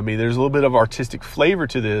 And I mean, there's a little bit of artistic flavor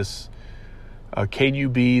to this. Can you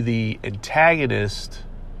be the antagonist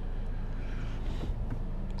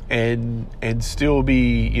and still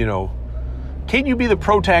be, can you be the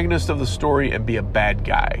protagonist of the story and be a bad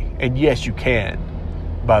guy? And yes, you can,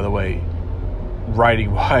 by the way,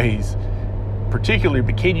 writing wise particularly,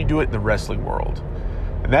 but can you do it in the wrestling world?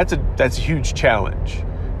 And that's a huge challenge.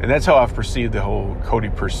 And that's how I've perceived the whole Cody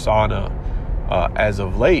persona as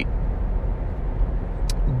of late.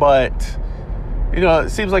 But, you know, it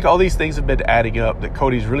seems like all these things have been adding up, that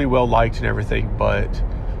Cody's really well liked and everything, but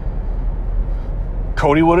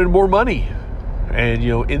Cody wanted more money. And, you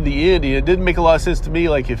know, in the end, it didn't make a lot of sense to me.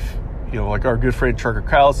 Like if, you know, like our good friend Trucker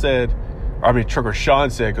Sean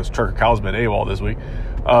said, because Trucker Kyle's been AWOL this week.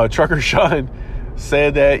 Trucker Sean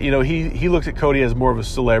said that, you know, he looked at Cody as more of a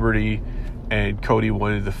celebrity, and Cody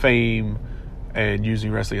wanted the fame and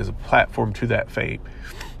using wrestling as a platform to that fame.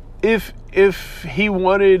 If he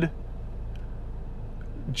wanted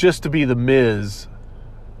just to be the Miz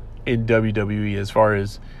in WWE, as far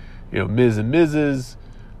as, you know, Miz and Mrs.,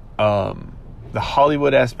 the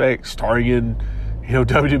Hollywood aspect, starring in, you know,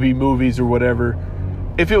 WWE movies or whatever,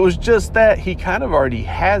 if it was just that, he kind of already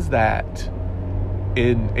has that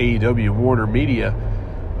in AEW, Warner Media,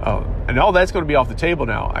 and all that's going to be off the table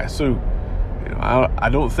now, I assume. You know, I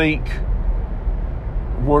don't think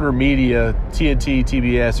Warner Media, TNT,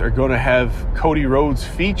 TBS are going to have Cody Rhodes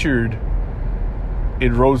featured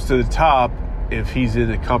in Rhodes to the Top if he's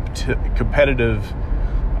in a competitive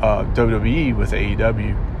WWE with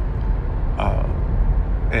AEW,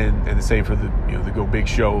 and the same for the, you know, the Go Big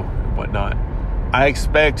Show and whatnot. I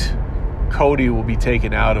expect Cody will be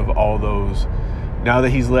taken out of all those now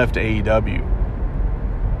that he's left AEW.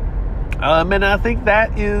 And I think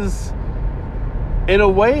that is, in a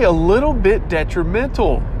way, a little bit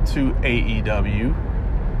detrimental to AEW,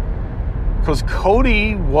 because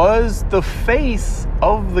Cody was the face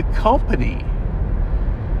of the company.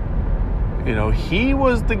 You know, he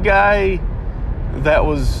was the guy that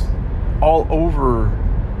was all over,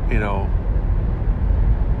 you know,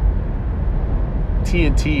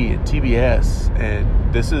 TNT and TBS,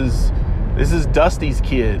 and this is Dusty's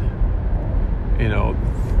kid. You know,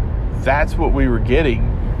 that's what we were getting.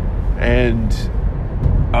 And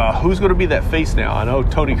who's going to be that face now? I know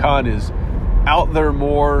Tony Khan is out there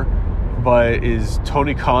more, but is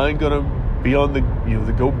Tony Khan going to be on the, you know,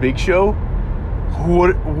 the Go Big Show? Who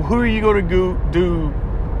are you going to do?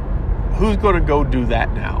 Who's going to go do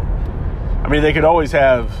that now? I mean, they could always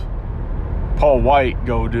have Paul White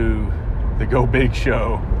go do the Go Big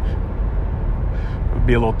Show. It would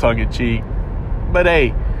be a little tongue-in-cheek. But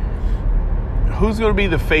hey, who's going to be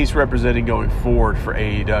the face representing going forward for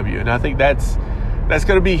AEW? And I think that's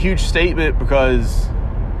going to be a huge statement, because,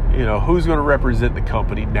 you know, who's going to represent the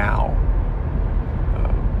company now?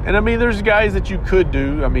 And I mean, there's guys that you could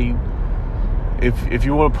do. I mean, if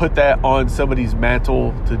you want to put that on somebody's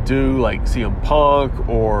mantle to do, like CM Punk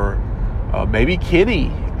or maybe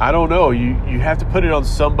Kenny, I don't know. You have to put it on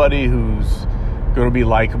somebody who's going to be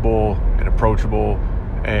likable and approachable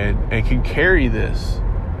and can carry this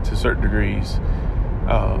to certain degrees.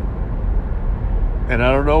 And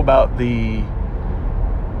I don't know about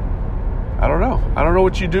I don't know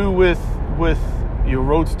what you do with your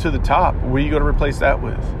Roads to the Top. What are you going to replace that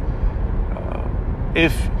with?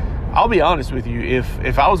 If I'll be honest with you,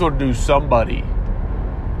 if I was going to do somebody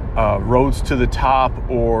Roads to the Top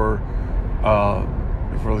or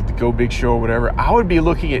for the Go Big Show or whatever, I would be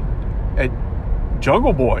looking at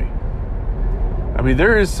Jungle Boy. I mean,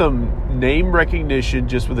 there is some name recognition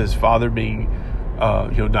just with his father being,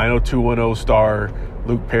 90210 star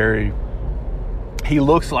Luke Perry. He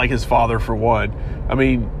looks like his father, for one. I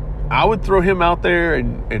mean, I would throw him out there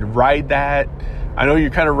and ride that. I know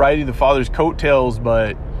you're kind of riding the father's coattails,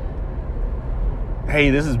 but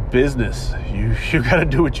hey, this is business. You got to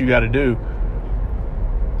do what you got to do.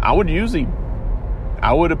 I would use him.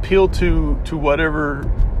 I would appeal to whatever,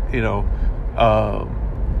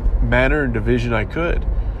 manner and division I could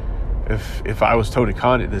if I was Tony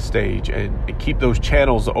Khan at this stage, and keep those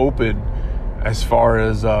channels open as far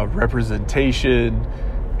as representation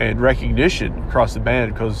and recognition across the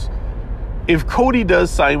band. Because if Cody does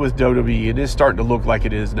sign with WWE, and it's starting to look like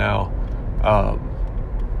it is now,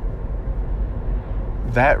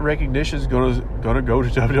 that recognition is going to go to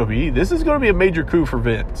WWE. This is going to be a major coup for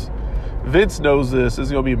Vince. Vince knows this. This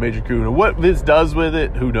is going to be a major coup. And what Vince does with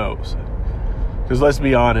it, who knows? Because let's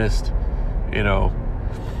be honest,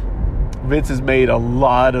 Vince has made a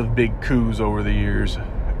lot of big coups over the years,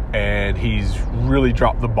 and he's really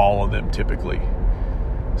dropped the ball on them typically.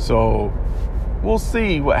 So we'll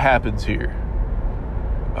see what happens here.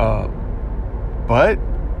 But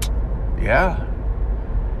yeah,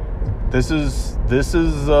 this is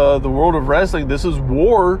the world of wrestling. This is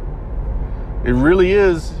war. It really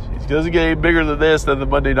is. It doesn't get any bigger than this, than the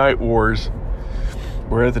Monday Night Wars.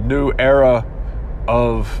 We're at the new era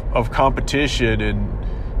of competition, and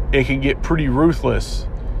it can get pretty ruthless.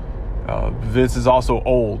 Vince is also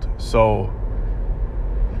old, so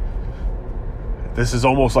this is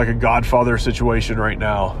almost like a Godfather situation right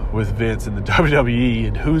now with Vince and the WWE,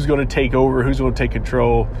 and who's going to take over, who's going to take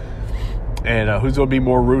control, and who's going to be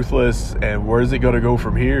more ruthless, and where is it going to go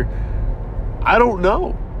from here? I don't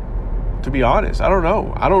know, to be honest. I don't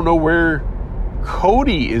know. I don't know where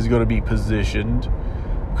Cody is going to be positioned,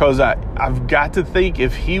 because I've got to think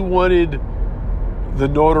if he wanted the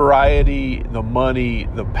notoriety, the money,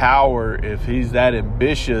 the power, if he's that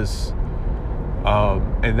ambitious,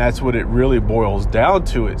 and that's what it really boils down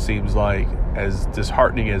to, it seems like, as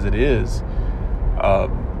disheartening as it is,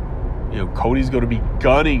 Cody's going to be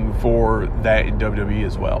gunning for that in WWE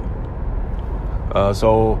as well.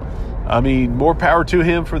 So, I mean, more power to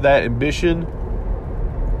him for that ambition.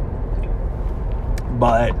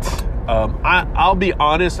 But I'll be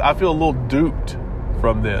honest, I feel a little duped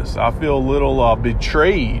from this. I feel a little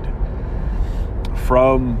betrayed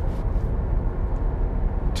from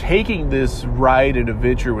taking this ride and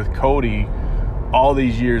adventure with Cody all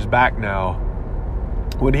these years back now,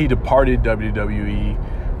 when he departed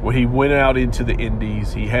WWE, when he went out into the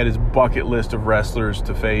indies. He had his bucket list of wrestlers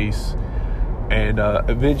to face, and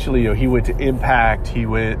eventually he went to Impact. He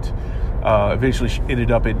went eventually ended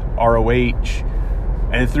up in ROH,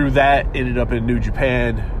 and through that ended up in New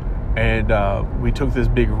Japan. And we took this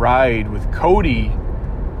big ride with Cody,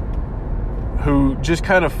 who just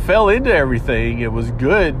kind of fell into everything. It was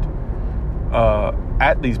good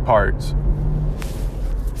at these parts.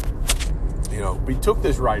 We took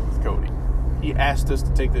this ride with Cody. He asked us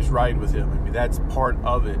to take this ride with him. I mean, that's part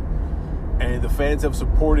of it. And the fans have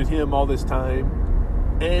supported him all this time.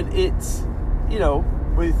 And it's,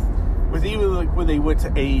 with even like when they went to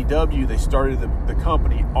AEW, they started the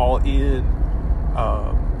company all in.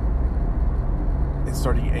 And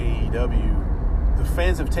starting AEW, the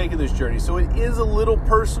fans have taken this journey, so it is a little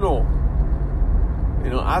personal.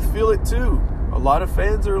 I feel it too. A lot of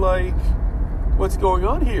fans are like, what's going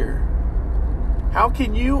on here? How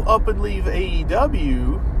can you up and leave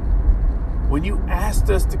AEW when you asked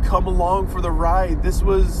us to come along for the ride? This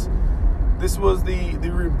was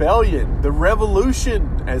the rebellion, the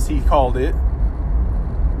revolution, as he called it.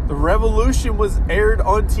 The revolution was aired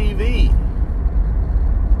on TV.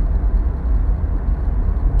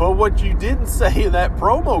 But what you didn't say in that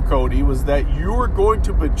promo, Cody, was that you were going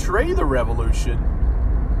to betray the revolution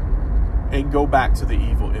and go back to the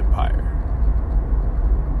evil empire.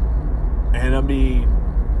 And I mean,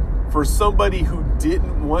 for somebody who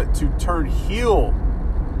didn't want to turn heel,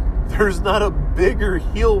 there's not a bigger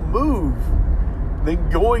heel move than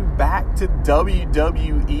going back to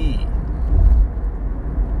WWE.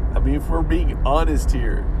 I mean, if we're being honest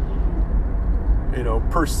here,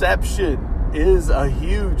 perception is a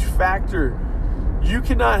huge factor. You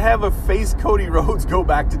cannot have a face Cody Rhodes go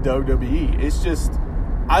back to WWE. It's just,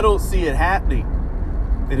 I don't see it happening.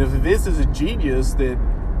 And if this is a genius, then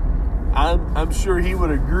I'm sure he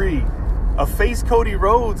would agree. A face Cody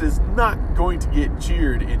Rhodes is not going to get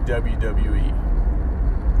cheered in WWE.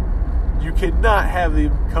 You cannot have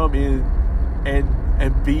him come in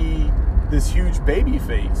and be this huge baby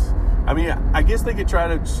face. I mean, I guess they could try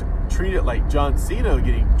to treat it like John Cena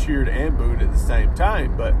getting cheered and booed at the same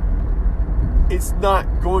time, but it's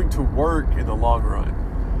not going to work in the long run.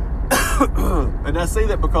 And I say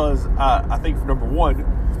that because I think, for number one,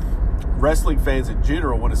 wrestling fans in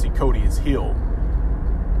general want to see Cody as heel.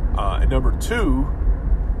 And number two,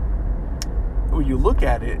 when you look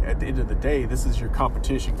at it, at the end of the day, this is your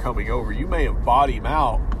competition coming over. You may have bought him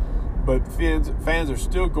out, but fans are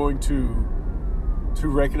still going to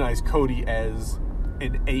recognize Cody as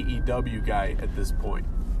an AEW guy at this point.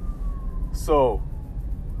 So,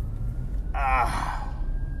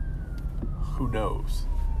 who knows?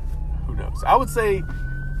 Who knows? I would say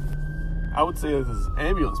this is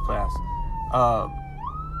ambulance pass.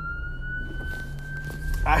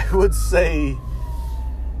 I would say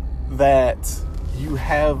that you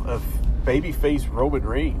have a babyface Roman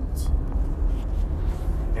Reigns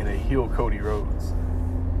and a heel Cody Rhodes.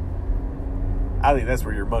 I think that's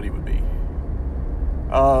where your money would be.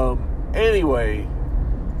 Anyway,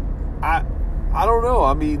 I don't know.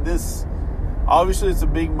 I mean, this, obviously it's a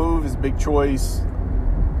big move, it's a big choice.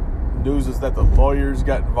 News is that the lawyers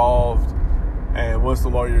got involved, and once the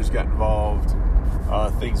lawyers got involved,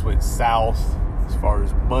 things went south as far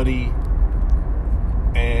as money,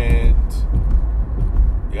 and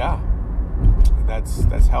yeah,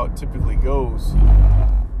 that's how it typically goes.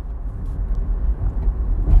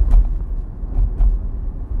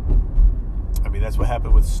 I mean, that's what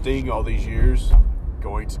happened with Sting all these years,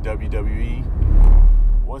 going to WWE.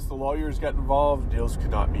 Once the lawyers got involved, deals could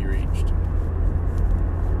not be reached.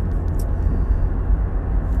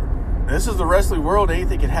 this is the wrestling world.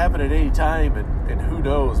 Anything can happen at any time, and who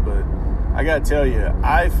knows. But I got to tell you,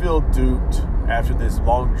 I feel duped after this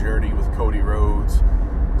long journey with Cody Rhodes,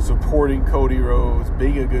 supporting Cody Rhodes,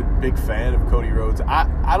 being a big fan of Cody Rhodes.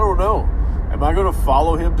 I don't know. Am I going to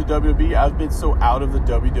follow him to WWE? I've been so out of the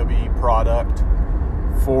WWE product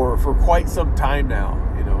for quite some time now.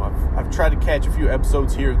 You know, I've tried to catch a few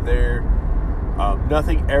episodes here and there.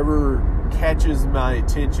 Nothing ever catches my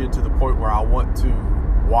attention to the point where I want to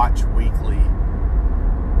watch weekly,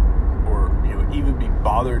 or even be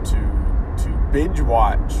bothered to binge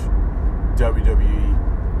watch WWE.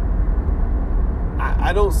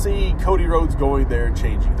 I don't see Cody Rhodes going there and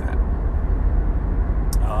changing that.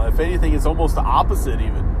 If anything, it's almost the opposite.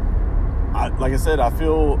 Even like I said, I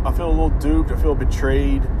feel a little duped. I feel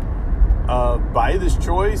betrayed by this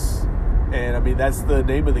choice, and I mean that's the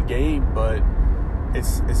name of the game. But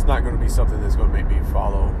it's not going to be something that's going to make me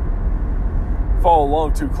follow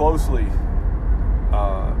along too closely.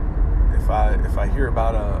 If I hear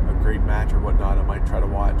about a great match or whatnot, I might try to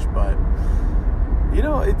watch. But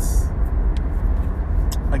it's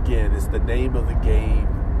the name of the game.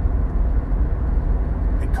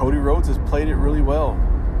 Cody Rhodes has played it really well.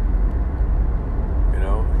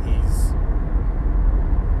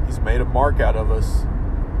 He's made a mark out of us,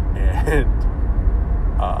 and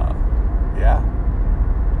yeah.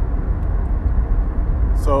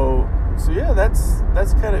 So yeah,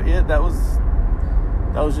 that's kind of it. That was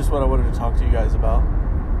just what I wanted to talk to you guys about.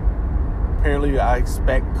 Apparently, I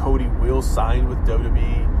expect Cody will sign with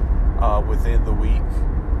WWE within the week.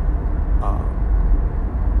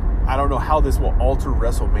 I don't know how this will alter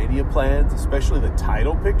WrestleMania plans, especially the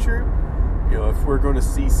title picture. If we're going to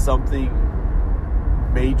see something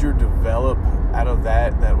major develop out of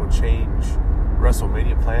that will change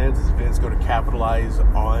WrestleMania plans. Is Vince going to capitalize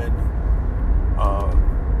on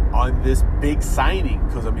this big signing?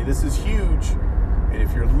 Because this is huge, and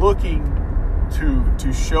if you're looking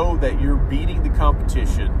to show that you're beating the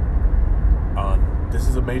competition, this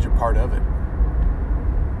is a major part of it.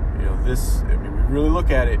 We really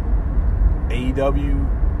look at it.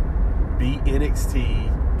 AEW beat NXT.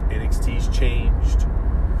 NXT's changed.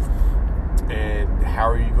 And how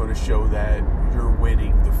are you going to show that you're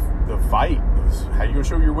winning the fight? How are you going to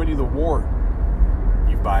show you're winning the war?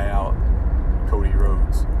 You buy out Cody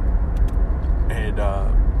Rhodes. And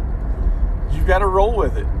you've got to roll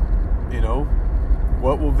with it.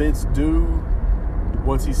 What will Vince do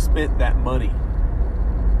once he's spent that money?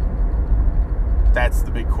 That's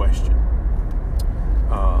the big question.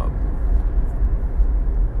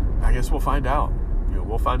 I guess we'll find out.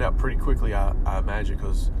 We'll find out pretty quickly, I imagine,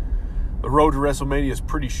 because the road to WrestleMania is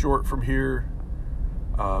pretty short from here.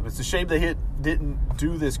 It's a shame they didn't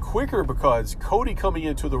do this quicker, because Cody coming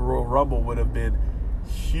into the Royal Rumble would have been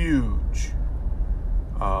huge.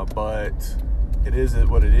 But it is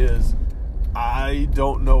what it is. I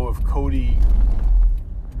don't know if Cody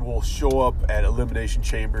will show up at Elimination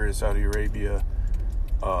Chamber in Saudi Arabia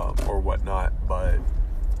or whatnot, but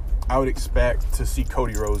I would expect to see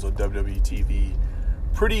Cody Rhodes on WWE TV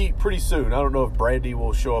pretty soon. I don't know if Brandy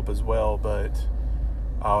will show up as well, but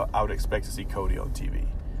I would expect to see Cody on TV.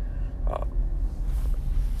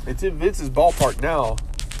 It's in Vince's ballpark now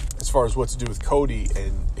as far as what to do with Cody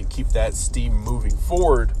and keep that steam moving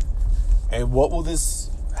forward. And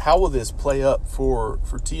how will this play up for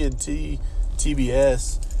TNT,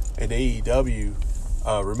 TBS, and AEW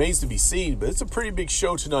remains to be seen. But it's a pretty big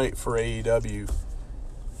show tonight for AEW.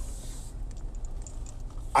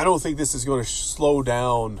 I don't think this is going to slow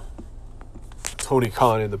down Tony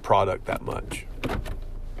Khan and the product that much.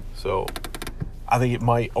 So I think it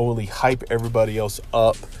might only hype everybody else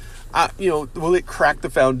up. Will it crack the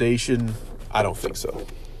foundation? I don't think so.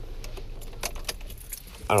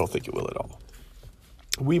 I don't think it will at all.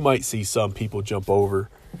 We might see some people jump over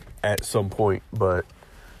at some point, but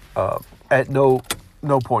at no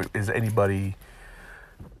point is anybody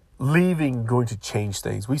leaving going to change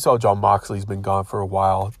things. We saw Jon Moxley's been gone for a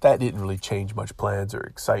while. That didn't really change much plans or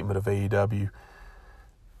excitement of AEW.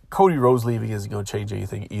 Cody Rhodes leaving isn't going to change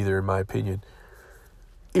anything either, in my opinion.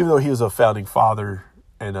 Even though he was a founding father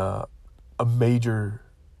and a major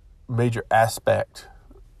aspect,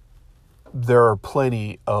 there are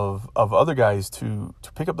plenty of other guys to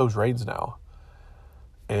pick up those reins now.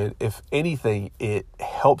 And if anything, it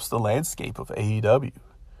helps the landscape of AEW.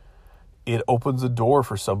 It opens a door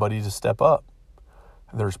for somebody to step up.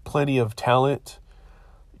 And there's plenty of talent,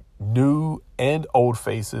 new and old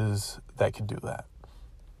faces, that can do that.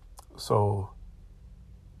 So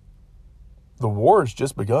the war has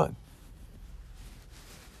just begun.